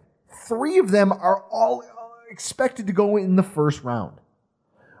met with, 3 of them are all expected to go in the first round,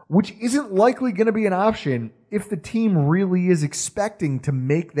 which isn't likely going to be an option if the team really is expecting to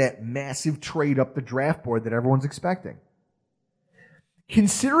make that massive trade up the draft board that everyone's expecting.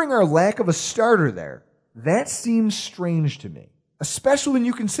 Considering our lack of a starter there, that seems strange to me, especially when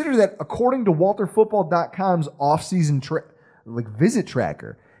you consider that according to WalterFootball.com's off-season visit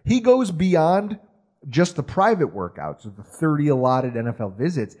tracker, he goes beyond just the private workouts of the 30 allotted NFL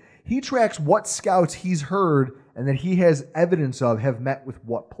visits. He tracks what scouts he's heard and that he has evidence of have met with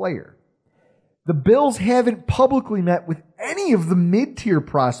what player. The Bills haven't publicly met with any of the mid-tier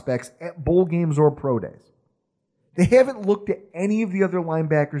prospects at bowl games or pro days. They haven't looked at any of the other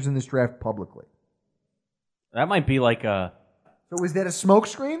linebackers in this draft publicly. That might be like a... So is that a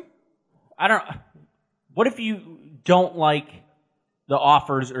smokescreen? What if you don't like the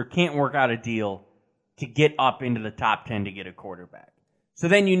offers or can't work out a deal to get up into the top 10 to get a quarterback? So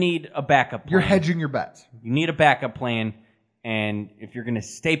then you need a backup plan. You're hedging your bets. You need a backup plan, and if you're going to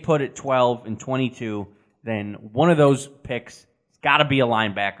stay put at 12 and 22, then one of those picks has got to be a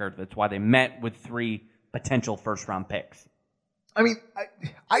linebacker. That's why they met with 3 potential first-round picks. I mean,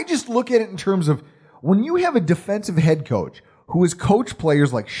 I just look at it in terms of when you have a defensive head coach who has coached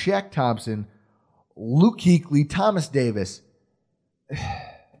players like Shaq Thompson, Luke Kuechly, Thomas Davis,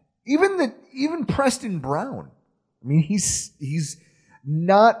 even Preston Brown. I mean, he's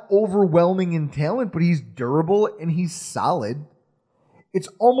not overwhelming in talent, but he's durable and he's solid. It's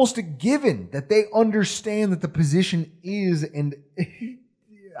almost a given that they understand that the position is and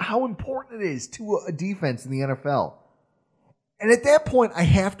how important it is to a defense in the NFL. And at that point, I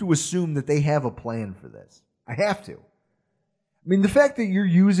have to assume that they have a plan for this. I have to. I mean, the fact that you're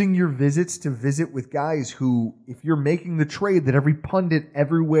using your visits to visit with guys who, if you're making the trade that every pundit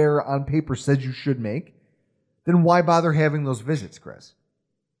everywhere on paper says you should make, then why bother having those visits, Chris?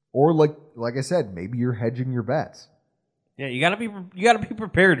 Or like I said, maybe you're hedging your bets. Yeah, you gotta be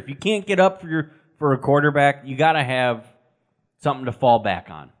prepared. If you can't get up for a quarterback, you gotta have something to fall back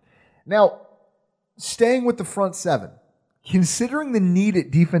on. Now, staying with the front 7, considering the need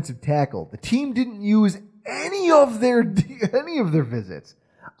at defensive tackle, the team didn't use any of their visits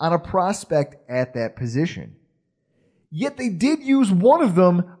on a prospect at that position. Yet they did use one of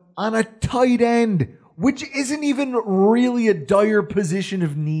them on a tight end, which isn't even really a dire position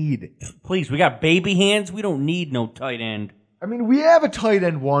of need. Please, we got baby hands. We don't need no tight end. I mean, we have a tight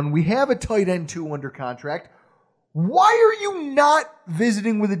end 1. We have a tight end 2 under contract. Why are you not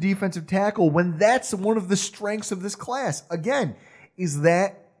visiting with a defensive tackle when that's one of the strengths of this class? Again, is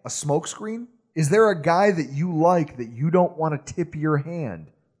that a smokescreen? Is there a guy that you like that you don't want to tip your hand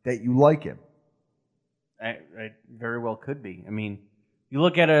that you like him? It very well could be. I mean, you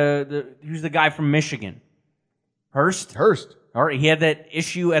look at who's the guy from Michigan? Hurst? All right, he had that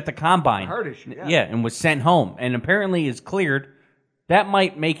issue at the combine. Heart issue, yeah. Yeah, and was sent home, and apparently is cleared. That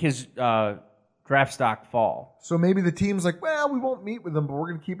might make his draft stock fall. So maybe the team's like, well, we won't meet with him, but we're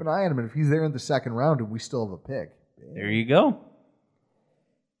going to keep an eye on him, and if he's there in the second round, we still have a pick. There you go.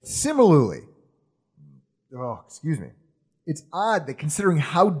 Similarly, it's odd that considering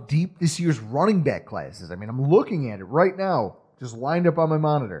how deep this year's running back class is, I mean, I'm looking at it right now, just lined up on my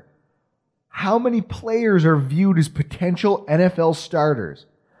monitor. How many players are viewed as potential NFL starters?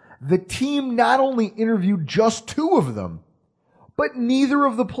 The team not only interviewed just 2 of them, but neither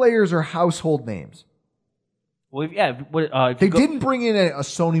of the players are household names. Well, yeah, they didn't bring in a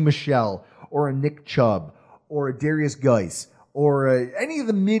Sony Michel or a Nick Chubb or a Darius Geis or any of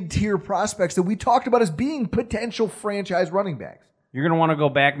the mid-tier prospects that we talked about as being potential franchise running backs. You're going to want to go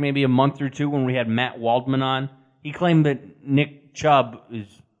back maybe a month or 2 when we had Matt Waldman on. He claimed that Nick Chubb is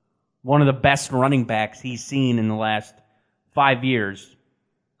one of the best running backs he's seen in the last 5 years,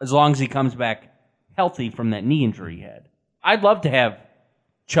 as long as he comes back healthy from that knee injury he had. I'd love to have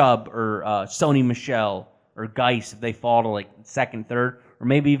Chubb or Sony Michel or Geis if they fall to like second, third, or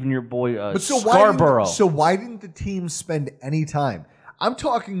maybe even your boy Scarborough. So why didn't the team spend any time? I'm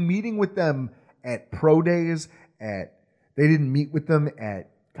talking meeting with them at pro days, they didn't meet with them at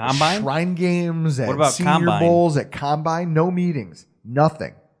Combine? Shrine games, at What about Senior Combine? Bowls, at Combine. No meetings.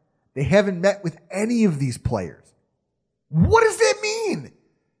 Nothing. They haven't met with any of these players. What does that mean?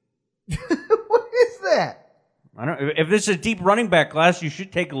 What is that? I don't. If this is a deep running back class, you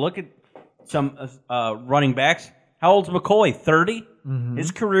should take a look at some running backs. How old's McCoy? 30? Mm-hmm.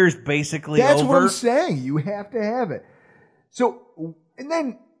 His career's basically over. That's what I'm saying. You have to have it. So, and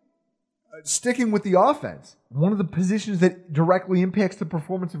then sticking with the offense, one of the positions that directly impacts the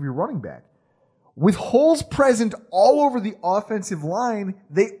performance of your running back. With holes present all over the offensive line,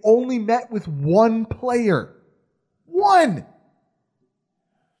 they only met with one player. One.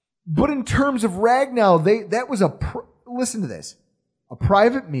 But in terms of Ragnow, that was listen to this, a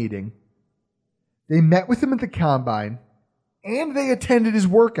private meeting. They met with him at the combine, and they attended his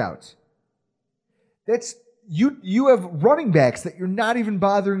workouts. That's you have running backs that you're not even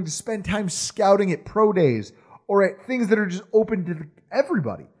bothering to spend time scouting at pro days or at things that are just open to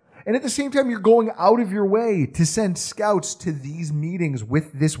everybody. And at the same time, you're going out of your way to send scouts to these meetings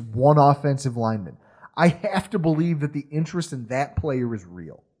with this one offensive lineman. I have to believe that the interest in that player is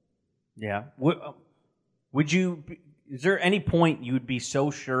real. Yeah. Would you? Is there any point you would be so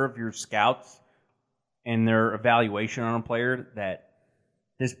sure of your scouts and their evaluation on a player that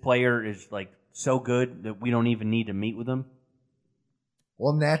this player is like so good that we don't even need to meet with him?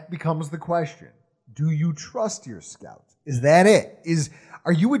 Well, and that becomes the question. Do you trust your scouts? Is that it?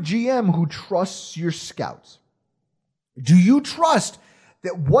 Are you a GM who trusts your scouts? Do you trust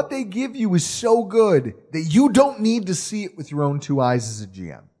that what they give you is so good that you don't need to see it with your own two eyes as a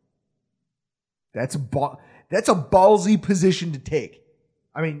GM? That's a ballsy position to take.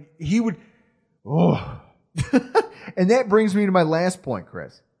 I mean, he would... Oh. And that brings me to my last point,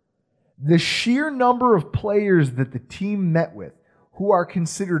 Chris. The sheer number of players that the team met with who are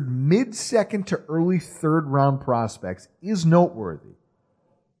considered mid-second to early third-round prospects is noteworthy.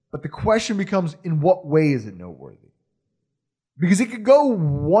 But the question becomes, in what way is it noteworthy? Because it could go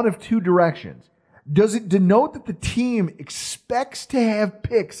one of two directions. Does it denote that the team expects to have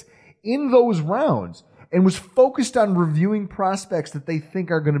picks in those rounds and was focused on reviewing prospects that they think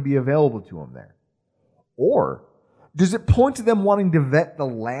are going to be available to them there? Or does it point to them wanting to vet the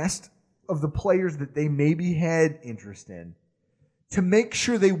last of the players that they maybe had interest in to make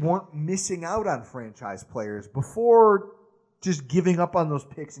sure they weren't missing out on franchise players before just giving up on those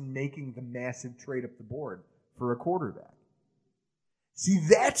picks and making the massive trade up the board for a quarterback? See,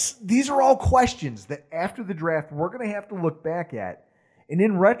 these are all questions that after the draft we're going to have to look back at. And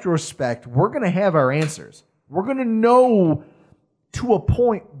in retrospect, we're going to have our answers. We're going to know to a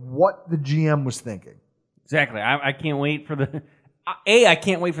point what the GM was thinking. Exactly. I can't wait for I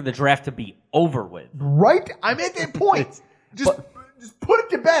can't wait for the draft to be over with. Right? I'm at that point. Just put it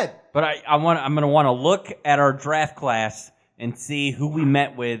to bed. But I'm going to want to look at our draft class and see who we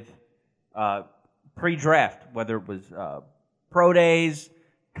met with pre-draft, whether it was pro days,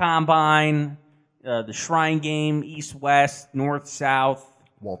 combine, the Shrine game, east-west, north-south,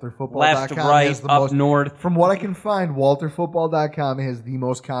 WalterFootball.com left, right, up, north. From what I can find, WalterFootball.com has the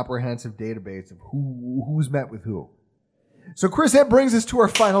most comprehensive database of who's met with who. So, Chris, that brings us to our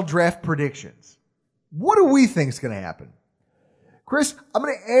final draft predictions. What do we think is going to happen? Chris, I'm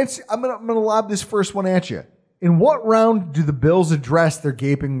going to answer. I'm going to lob this first one at you. In what round do the Bills address their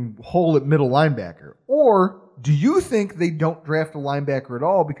gaping hole at middle linebacker? Or do you think they don't draft a linebacker at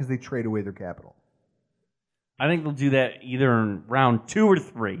all because they trade away their capital? I think they'll do that either in round 2 or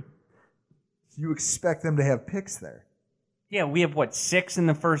 3. So you expect them to have picks there? Yeah, we have, 6 in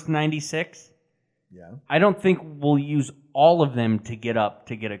the first 96? Yeah. I don't think we'll use all of them to get up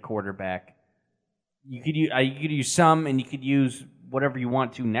to get a quarterback. You could use some, and you could use whatever you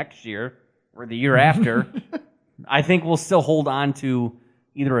want to next year or the year after. I think we'll still hold on to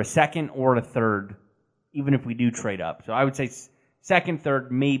either a second or a third, even if we do trade up. So I would say second,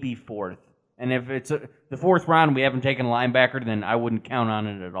 third, maybe fourth. And if it's the fourth round and we haven't taken a linebacker, then I wouldn't count on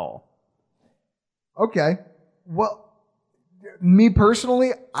it at all. Okay. Well, me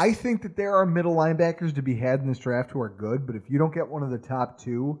personally, I think that there are middle linebackers to be had in this draft who are good, but if you don't get one of the top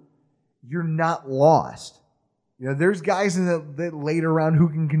 2, you're not lost. You know, there's guys in the later round who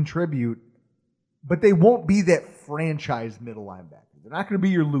can contribute, but they won't be that franchise middle linebacker. They're not going to be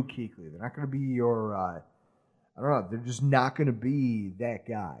your Luke Kuechly. They're not going to be your, I don't know, they're just not going to be that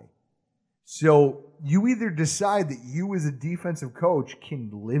guy. So you either decide that you as a defensive coach can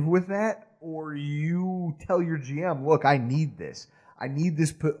live with that, or you tell your GM, look, I need this. I need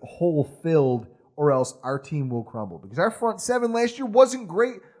this hole filled, or else our team will crumble. Because our front seven last year wasn't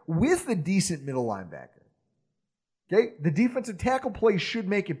great with a decent middle linebacker. Okay? The defensive tackle play should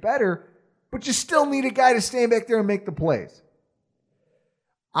make it better, but you still need a guy to stand back there and make the plays.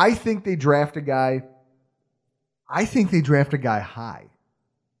 I think they draft a guy high.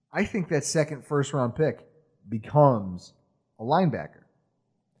 I think that second first-round pick becomes a linebacker.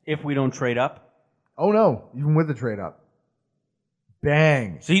 If we don't trade up? Oh, no. Even with the trade up.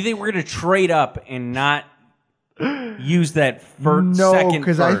 Bang. So you think we're going to trade up and not use that second first? No,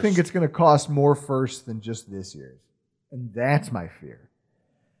 because I think it's going to cost more first than just this year's. And that's my fear.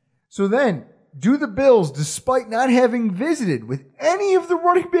 So then, do the Bills, despite not having visited with any of the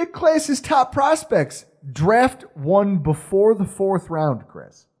running back class's top prospects, draft one before the 4th round,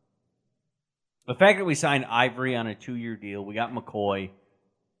 Chris? The fact that we signed Ivory on a 2-year deal, we got McCoy.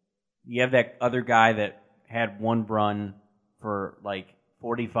 You have that other guy that had one run for like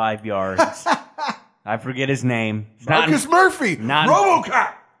 45 yards. I forget his name. Marcus Murphy.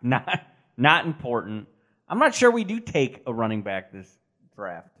 RoboCop. Not important. I'm not sure we do take a running back this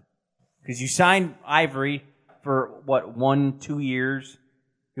draft. Because you signed Ivory for, 1-2 years?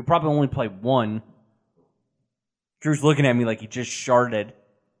 He'll probably only play one. Drew's looking at me like he just sharded.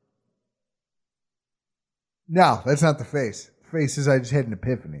 No, that's not the face. The face is I just had an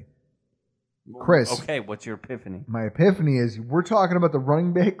epiphany. Chris. Okay, what's your epiphany? My epiphany is we're talking about the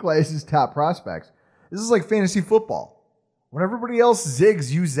running back class's top prospects. This is like fantasy football. When everybody else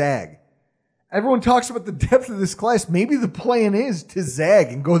zigs, you zag. Everyone talks about the depth of this class. Maybe the plan is to zag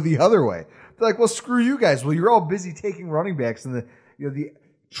and go the other way. They're like, well, screw you guys. Well, you're all busy taking running backs and the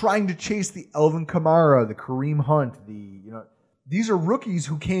trying to chase the Alvin Kamara, the Kareem Hunt, these are rookies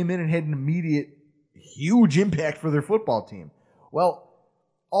who came in and had an immediate huge impact for their football team. Well,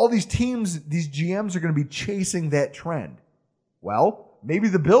 all these teams, these GMs are going to be chasing that trend. Well, maybe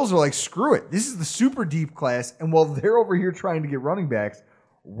the Bills are like, screw it. This is the super deep class, and while they're over here trying to get running backs,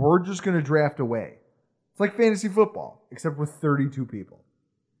 we're just going to draft away. It's like fantasy football, except with 32 people.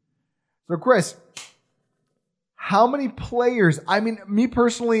 So, Chris, how many players, me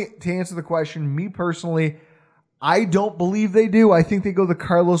personally, to answer the question, I don't believe they do. I think they go the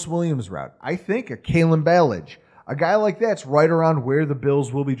Carlos Williams route. I think a Kalen Ballage, a guy like that's right around where the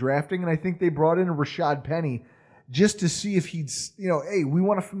Bills will be drafting, and I think they brought in a Rashad Penny just to see if he'd, hey, we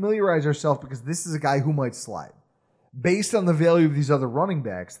want to familiarize ourselves because this is a guy who might slide. Based on the value of these other running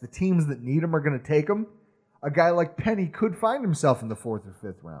backs, the teams that need him are going to take him. A guy like Penny could find himself in the 4th or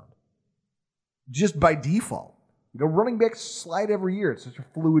 5th round. Just by default. Running backs slide every year. It's such a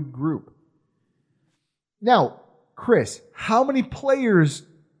fluid group. Now, Chris, how many players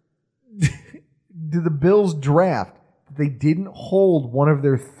do the Bills draft that they didn't hold one of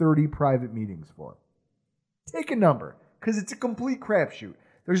their 30 private meetings for? Take a number, because it's a complete crapshoot.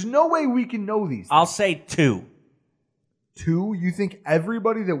 There's no way we can know these things. I'll say 2. 2? You think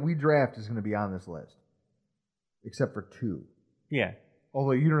everybody that we draft is going to be on this list? Except for 2. Yeah.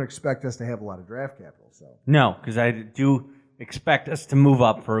 Although you don't expect us to have a lot of draft capital, so. No, because I do expect us to move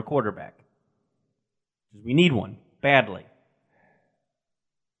up for a quarterback. Because we need one, badly.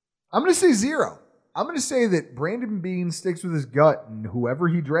 I'm going to say 0. I'm going to say that Brandon Beane sticks with his gut, and whoever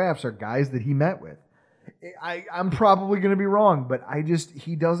he drafts are guys that he met with. I'm probably going to be wrong, but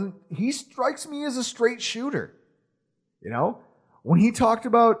he strikes me as a straight shooter. When he talked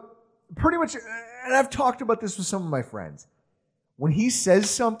about, pretty much, and I've talked about this with some of my friends, when he says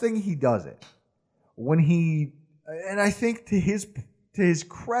something, he does it. And I think to his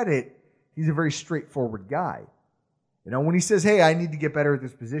credit, he's a very straightforward guy. When he says, hey, I need to get better at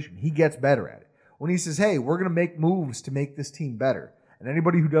this position, he gets better at it. When he says, hey, we're going to make moves to make this team better, and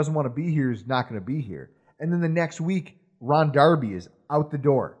anybody who doesn't want to be here is not going to be here. And then the next week, Ron Darby is out the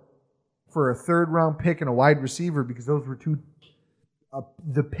door for a 3rd-round pick and a wide receiver because those were two,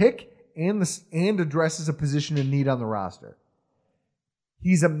 the pick and addresses a position in need on the roster.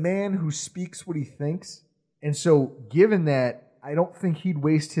 He's a man who speaks what he thinks, and so given that, I don't think he'd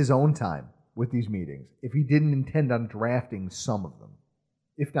waste his own time with these meetings if he didn't intend on drafting some of them,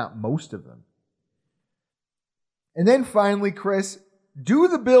 if not most of them. And then finally, Chris, do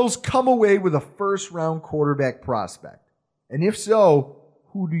the Bills come away with a 1st-round quarterback prospect? And if so,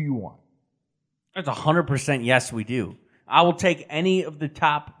 who do you want? That's 100% yes, we do. I will take any of the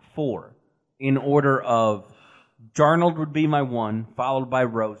top 4 in order of Darnold would be my 1, followed by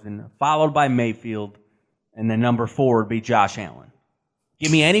Rosen, followed by Mayfield, and then number 4 would be Josh Allen.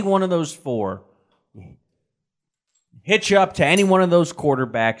 Give me any one of those 4. Hitch up to any one of those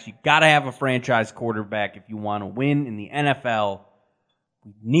quarterbacks. You got to have a franchise quarterback if you want to win in the NFL.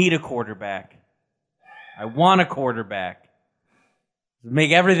 We need a quarterback. I want a quarterback.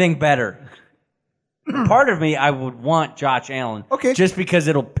 Make everything better. Part of me, I would want Josh Allen. Okay. Just because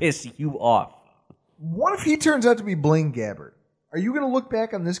it'll piss you off. What if he turns out to be Blaine Gabbert? Are you going to look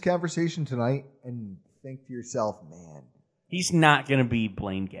back on this conversation tonight and think to yourself, man, he's not going to be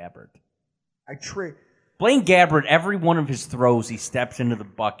Blaine Gabbert. Blaine Gabbert, every one of his throws, he steps into the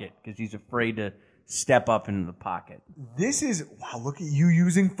bucket because he's afraid to step up into the pocket. This is, wow, look at you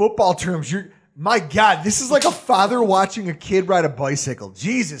using football terms. My God, this is like a father watching a kid ride a bicycle.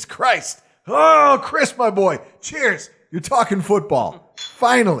 Jesus Christ. Oh, Chris, my boy. Cheers. You're talking football.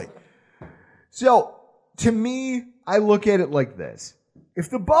 Finally. So, to me, I look at it like this. If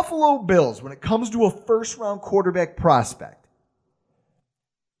the Buffalo Bills, when it comes to a first-round quarterback prospect,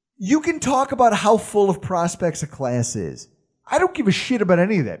 you can talk about how full of prospects a class is. I don't give a shit about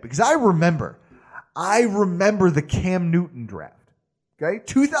any of that because I remember the Cam Newton draft. Okay?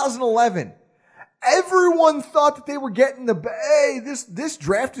 2011. Everyone thought that they were getting this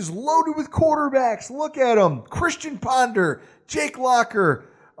draft is loaded with quarterbacks. Look at them. Christian Ponder, Jake Locker,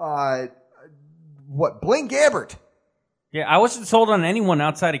 Blaine Gabbert. Yeah, I wasn't sold on anyone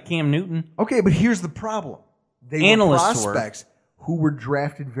outside of Cam Newton. Okay, but here's the problem. They were prospects who were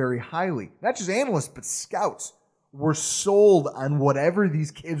drafted very highly. Not just analysts, but scouts were sold on whatever these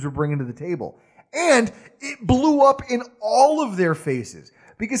kids were bringing to the table. And it blew up in all of their faces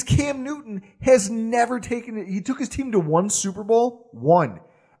because Cam Newton has never taken it. He took his team to one Super Bowl,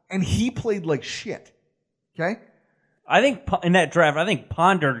 and he played like shit. Okay? I think in that draft,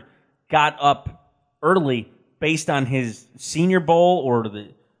 Ponder got up early based on his Senior Bowl or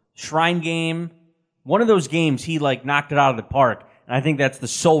the Shrine Game. One of those games, he knocked it out of the park. And I think that's the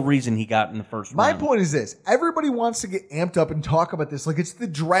sole reason he got in the first round. My point is this. Everybody wants to get amped up and talk about this like it's the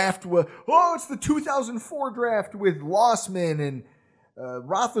draft. It's the 2004 draft with Lossman and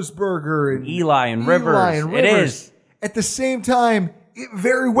Roethlisberger and Eli and Rivers. It is. At the same time, it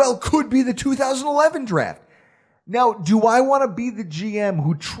very well could be the 2011 draft. Now, do I want to be the GM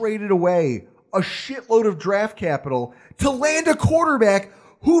who traded away a shitload of draft capital to land a quarterback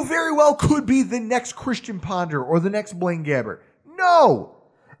who very well could be the next Christian Ponder or the next Blaine Gabbert? No.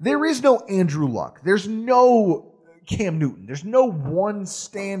 There is no Andrew Luck. There's no Cam Newton. There's no one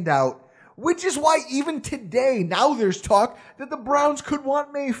standout, which is why even today, now there's talk that the Browns could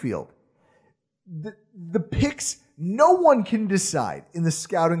want Mayfield. The picks, no one can decide in the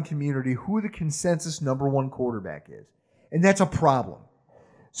scouting community who the consensus number one quarterback is. And that's a problem.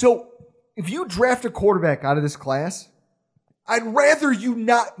 So if you draft a quarterback out of this class, I'd rather you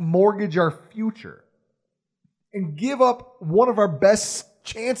not mortgage our future and give up one of our best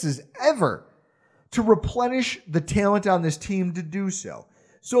chances ever to replenish the talent on this team to do so.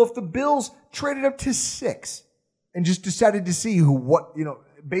 So if the Bills traded up to 6 and just decided to see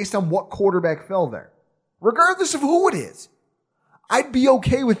based on what quarterback fell there, regardless of who it is, I'd be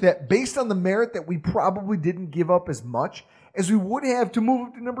okay with that based on the merit that we probably didn't give up as much as we would have to move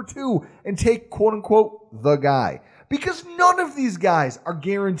up to number 2 and take, quote unquote, the guy. Because none of these guys are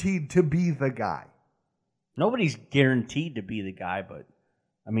guaranteed to be the guy. Nobody's guaranteed to be the guy, but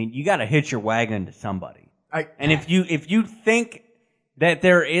you got to hitch your wagon to somebody. And if you think that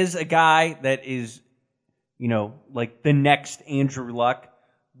there is a guy that is, like the next Andrew Luck,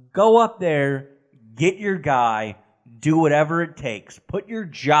 go up there, get your guy, do whatever it takes, put your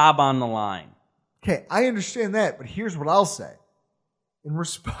job on the line. Okay, I understand that, but here's what I'll say. In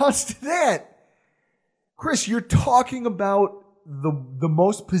response to that, Chris, you're talking about the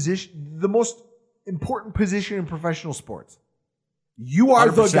most important position in professional sports. You are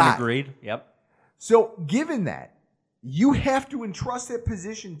the guy. Agreed. Yep. So, given that, you have to entrust that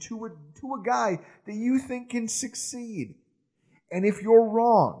position to a guy that you think can succeed. And if you're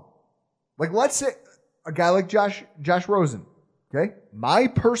wrong, let's say a guy like Josh Rosen, okay? My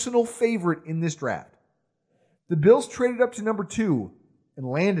personal favorite in this draft. The Bills traded up to number 2 and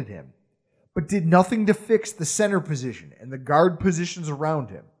landed him, but did nothing to fix the center position and the guard positions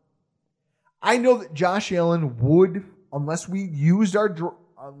around him. I know that Josh Allen would, unless we used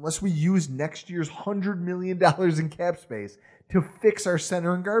next year's $100 million in cap space to fix our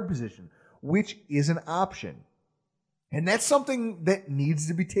center and guard position, which is an option. And that's something that needs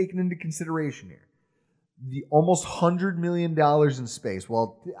to be taken into consideration here. The almost $100 million in space,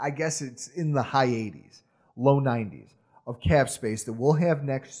 well, I guess it's in the high 80s, low 90s of cap space that we'll have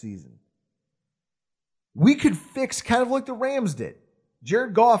next season. We could fix kind of like the Rams did.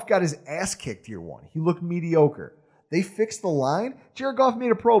 Jared Goff got his ass kicked year 1. He looked mediocre. They fixed the line. Jared Goff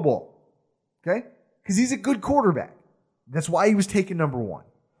made a Pro Bowl. Okay? Because he's a good quarterback. That's why he was taken number 1.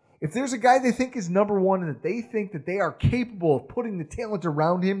 If there's a guy they think is number 1 and that they think that they are capable of putting the talent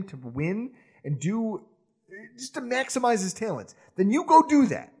around him to win and do just to maximize his talents, then you go do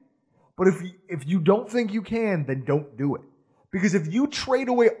that. But if you don't think you can, then don't do it. Because if you trade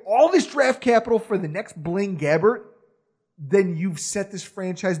away all this draft capital for the next Blaine Gabbert, then you've set this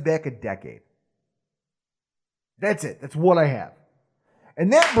franchise back a decade. That's it. That's what I have.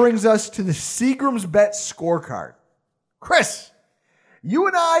 And that brings us to the Seagram's Bet scorecard. Chris, you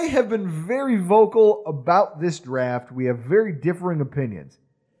and I have been very vocal about this draft. We have very differing opinions.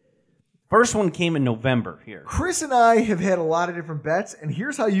 First one came in November here. Chris and I have had a lot of different bets, and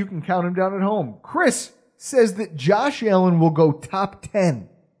here's how you can count them down at home. Chris says that Josh Allen will go top 10.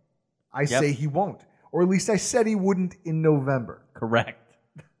 I say he won't. Or at least I said he wouldn't in November. Correct.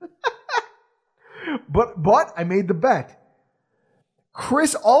 But I made the bet.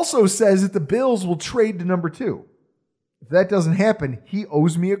 Chris also says that the Bills will trade to number 2. If that doesn't happen, he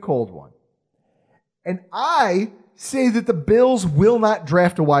owes me a cold one. And I say that the Bills will not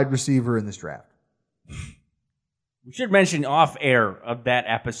draft a wide receiver in this draft. We should mention off air of that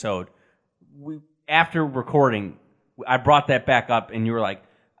episode. After recording, I brought that back up, and you were like,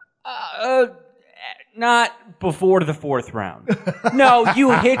 not before the 4th round. No,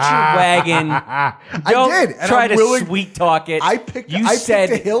 you hit your wagon. Don't I did. And try I'm to willing, sweet talk it. I picked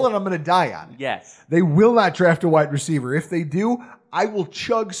a hill, and I'm going to die on it. Yes. They will not draft a wide receiver. If they do, I will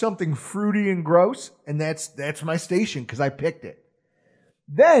chug something fruity and gross, and that's my station because I picked it.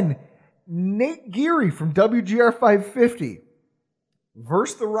 Then, Nate Geary from WGR 550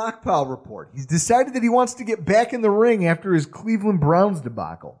 versus the Rockpile report. He's decided that he wants to get back in the ring after his Cleveland Browns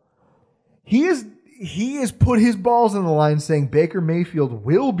debacle. He has put his balls on the line saying Baker Mayfield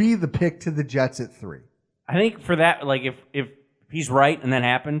will be the pick to the Jets at 3. I think for that, like if he's right and that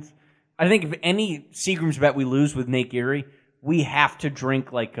happens, I think if any Seagram's bet we lose with Nate Geary, we have to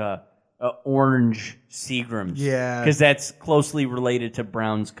drink like a orange Seagram's. Yeah. Because that's closely related to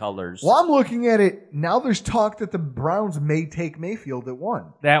Browns colors. Well, I'm looking at it. Now there's talk that the Browns may take Mayfield at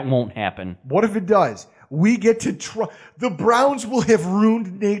 1. That won't happen. What if it does? We get to try. The Browns will have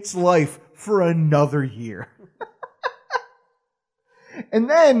ruined Nate's life for another year. And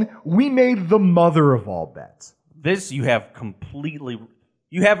then we made the mother of all bets. This you have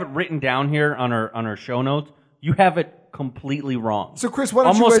it written down here on our show notes. You have it completely wrong. So, Chris, why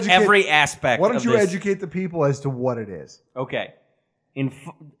don't almost you educate, every aspect? Why don't you this. educate the people as to what it is? Okay,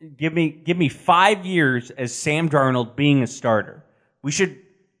 give me 5 years as Sam Darnold being a starter. We should,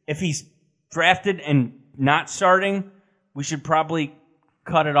 if he's drafted and not starting, we should probably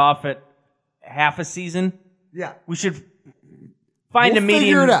cut it off at half a season. Yeah, we should find a median.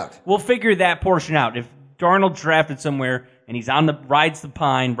 Figure it out. We'll figure that portion out. If Darnold's drafted somewhere and he's rides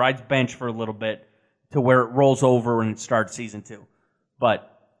bench for a little bit, to where it rolls over and it starts season 2.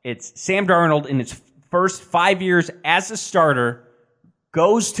 But it's Sam Darnold in his first 5 years as a starter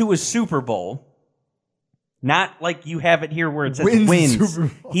goes to a Super Bowl. Not like you have it here where it says wins.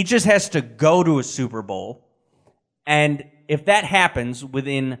 He just has to go to a Super Bowl. And if that happens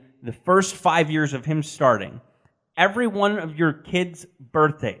within the first 5 years of him starting, every one of your kids'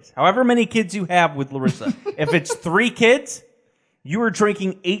 birthdays, however many kids you have with Larissa, if it's 3 kids, you are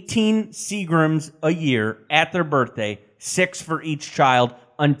drinking 18 Seagrams a year at their birthday, 6 for each child,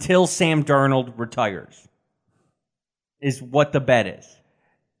 until Sam Darnold retires, is what the bet is.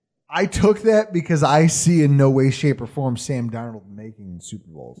 I took that because I see in no way, shape, or form Sam Darnold making Super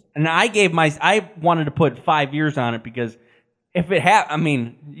Bowls. And I wanted to put 5 years on it because if it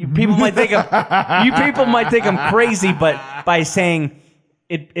people might think I'm crazy, but by saying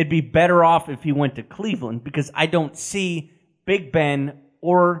it'd be better off if he went to Cleveland because I don't see Big Ben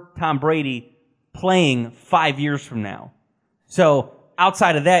or Tom Brady playing 5 years from now. So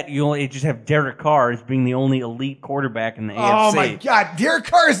outside of that, you only just have Derek Carr as being the only elite quarterback in the AFC. Oh my God, Derek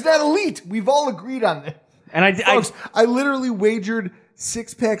Carr is not elite. We've all agreed on this. And Folks, I literally wagered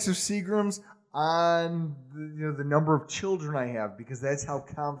 6 packs of Seagrams on the number of children I have because that's how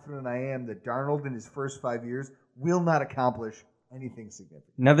confident I am that Darnold in his first 5 years will not accomplish anything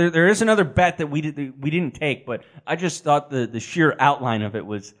significant. Now, there is another bet that we didn't take, but I just thought the sheer outline of it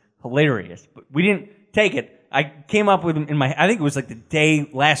was hilarious. But we didn't take it. I came up with I think it was like the day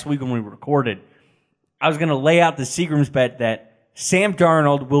last week when we recorded, I was going to lay out the Seagram's bet that Sam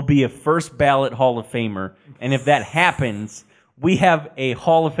Darnold will be a first ballot Hall of Famer. And if that happens, we have a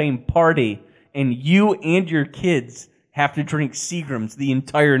Hall of Fame party, and you and your kids have to drink Seagrams the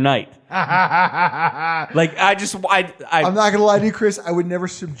entire night. I'm not going to lie to you, Chris. I would never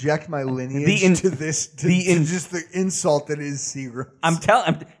subject my lineage to this, just the insult that is Seagrams. I'm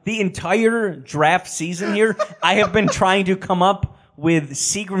telling the entire draft season here, I have been trying to come up with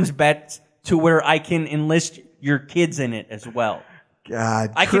Seagrams bets to where I can enlist your kids in it as well.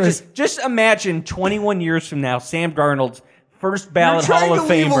 God, I Chris. could just imagine 21 years from now, Sam Darnold's first ballot Hall of Famer. You're trying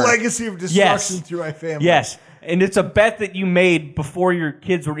to leave a legacy of destruction through my family. Yes. And it's a bet that you made before your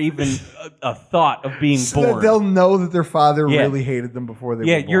kids were even a thought of being so born. That they'll know that their father really hated them before they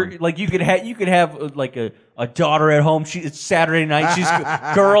were born. You're like you could have like a daughter at home. It's Saturday night.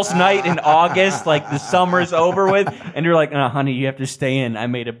 She's girls' night in August. Like the summer's over with, and you're like, honey, you have to stay in. I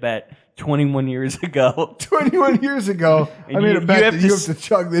made a bet 21 years ago. 21 years ago, I made a bet that you have to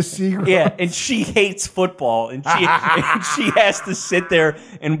chug this Seagram. Yeah, and she hates football, and she has to sit there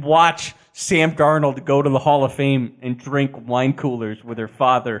and watch Sam Darnold go to the Hall of Fame and drink wine coolers with her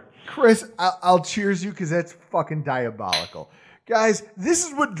father. Chris, I'll cheers you because that's fucking diabolical. Guys, this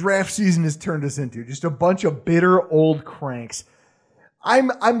is what draft season has turned us into. Just a bunch of bitter old cranks.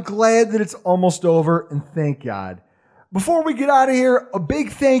 I'm glad that it's almost over, and thank God. Before we get out of here, a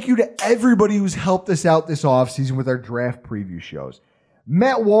big thank you to everybody who's helped us out this offseason with our draft preview shows.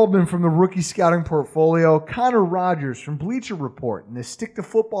 Matt Waldman from the Rookie Scouting Portfolio, Connor Rogers from Bleacher Report and the Stick to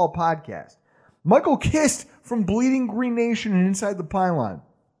Football podcast, Michael Kist from Bleeding Green Nation and Inside the Pylon,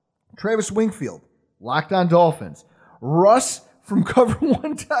 Travis Wingfield, Locked On Dolphins, Russ from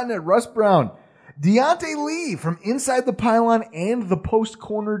Cover1.net, Russ Brown, Deontay Lee from Inside the Pylon and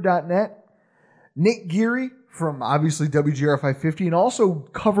thepostcorner.net, Nick Geary from obviously WGR 550 and also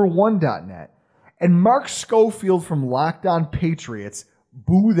Cover1.net, and Mark Schofield from Locked On Patriots,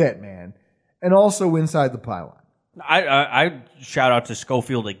 boo that man, and also Inside the Pylon. I shout out to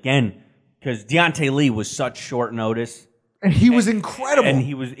Schofield again because Deontay Lee was such short notice. And he was incredible. And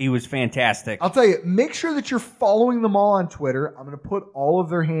he was fantastic. I'll tell you, make sure that you're following them all on Twitter. I'm going to put all of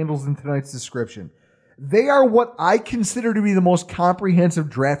their handles in tonight's description. They are what I consider to be the most comprehensive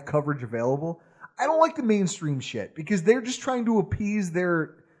draft coverage available. I don't like the mainstream shit because they're just trying to appease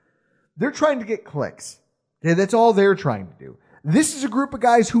they're trying to get clicks. Okay, that's all they're trying to do. This is a group of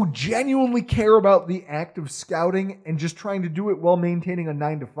guys who genuinely care about the act of scouting and just trying to do it while maintaining a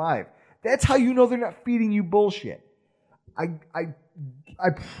 9-to-5. That's how you know they're not feeding you bullshit. I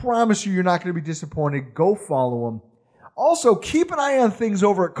promise you're not going to be disappointed. Go follow them. Also, keep an eye on things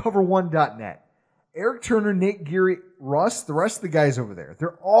over at Cover1.net. Eric Turner, Nate Geary, Russ, the rest of the guys over there.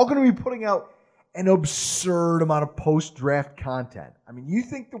 They're all going to be putting out an absurd amount of post-draft content. I mean, you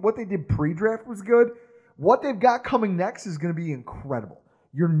think that what they did pre-draft was good? What they've got coming next is going to be incredible.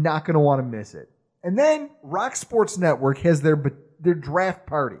 You're not going to want to miss it. And then Rock Sports Network has their draft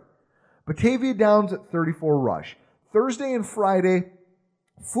party. Batavia Downs at 34 Rush. Thursday and Friday,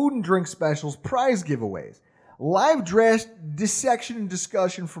 food and drink specials, prize giveaways, live draft dissection and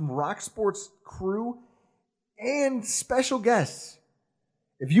discussion from Rock Sports crew, and special guests.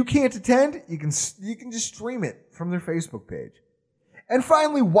 If you can't attend, you can just stream it from their Facebook page. And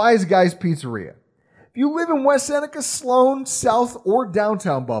finally, Wise Guys Pizzeria. If you live in West Seneca, Sloan, South, or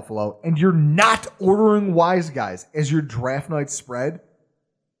downtown Buffalo, and you're not ordering Wise Guys as your draft night spread,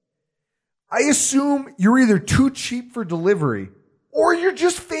 I assume you're either too cheap for delivery or you're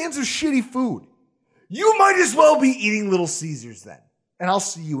just fans of shitty food. You might as well be eating Little Caesars then. And I'll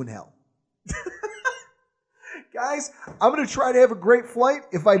see you in hell. Guys, I'm going to try to have a great flight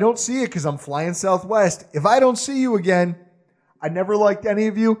if I don't see you because I'm flying Southwest. If I don't see you again, I never liked any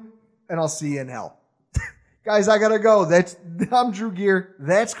of you, and I'll see you in hell. Guys, I got to go. I'm Drew Gear.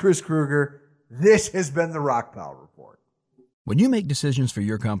 That's Chris Kruger. This has been the Rockpile Report. When you make decisions for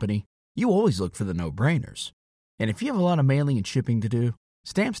your company, you always look for the no-brainers. And if you have a lot of mailing and shipping to do,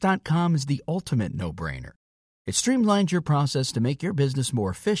 Stamps.com is the ultimate no-brainer. It streamlines your process to make your business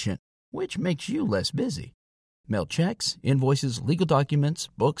more efficient, which makes you less busy. Mail checks, invoices, legal documents,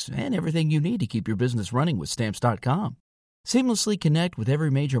 books, and everything you need to keep your business running with Stamps.com. Seamlessly connect with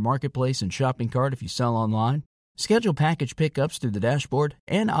every major marketplace and shopping cart if you sell online. Schedule package pickups through the dashboard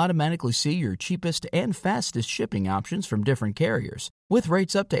and automatically see your cheapest and fastest shipping options from different carriers, with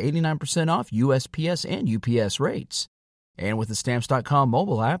rates up to 89% off USPS and UPS rates. And with the Stamps.com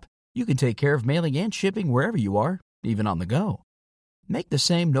mobile app, you can take care of mailing and shipping wherever you are, even on the go. Make the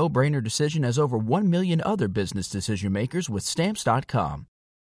same no-brainer decision as over 1 million other business decision makers with Stamps.com.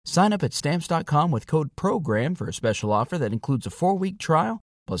 Sign up at Stamps.com with code PROGRAM for a special offer that includes a 4-week trial,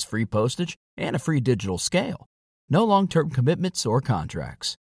 plus free postage and a free digital scale. No long-term commitments or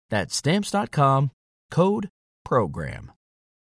contracts. That's Stamps.com, code PROGRAM.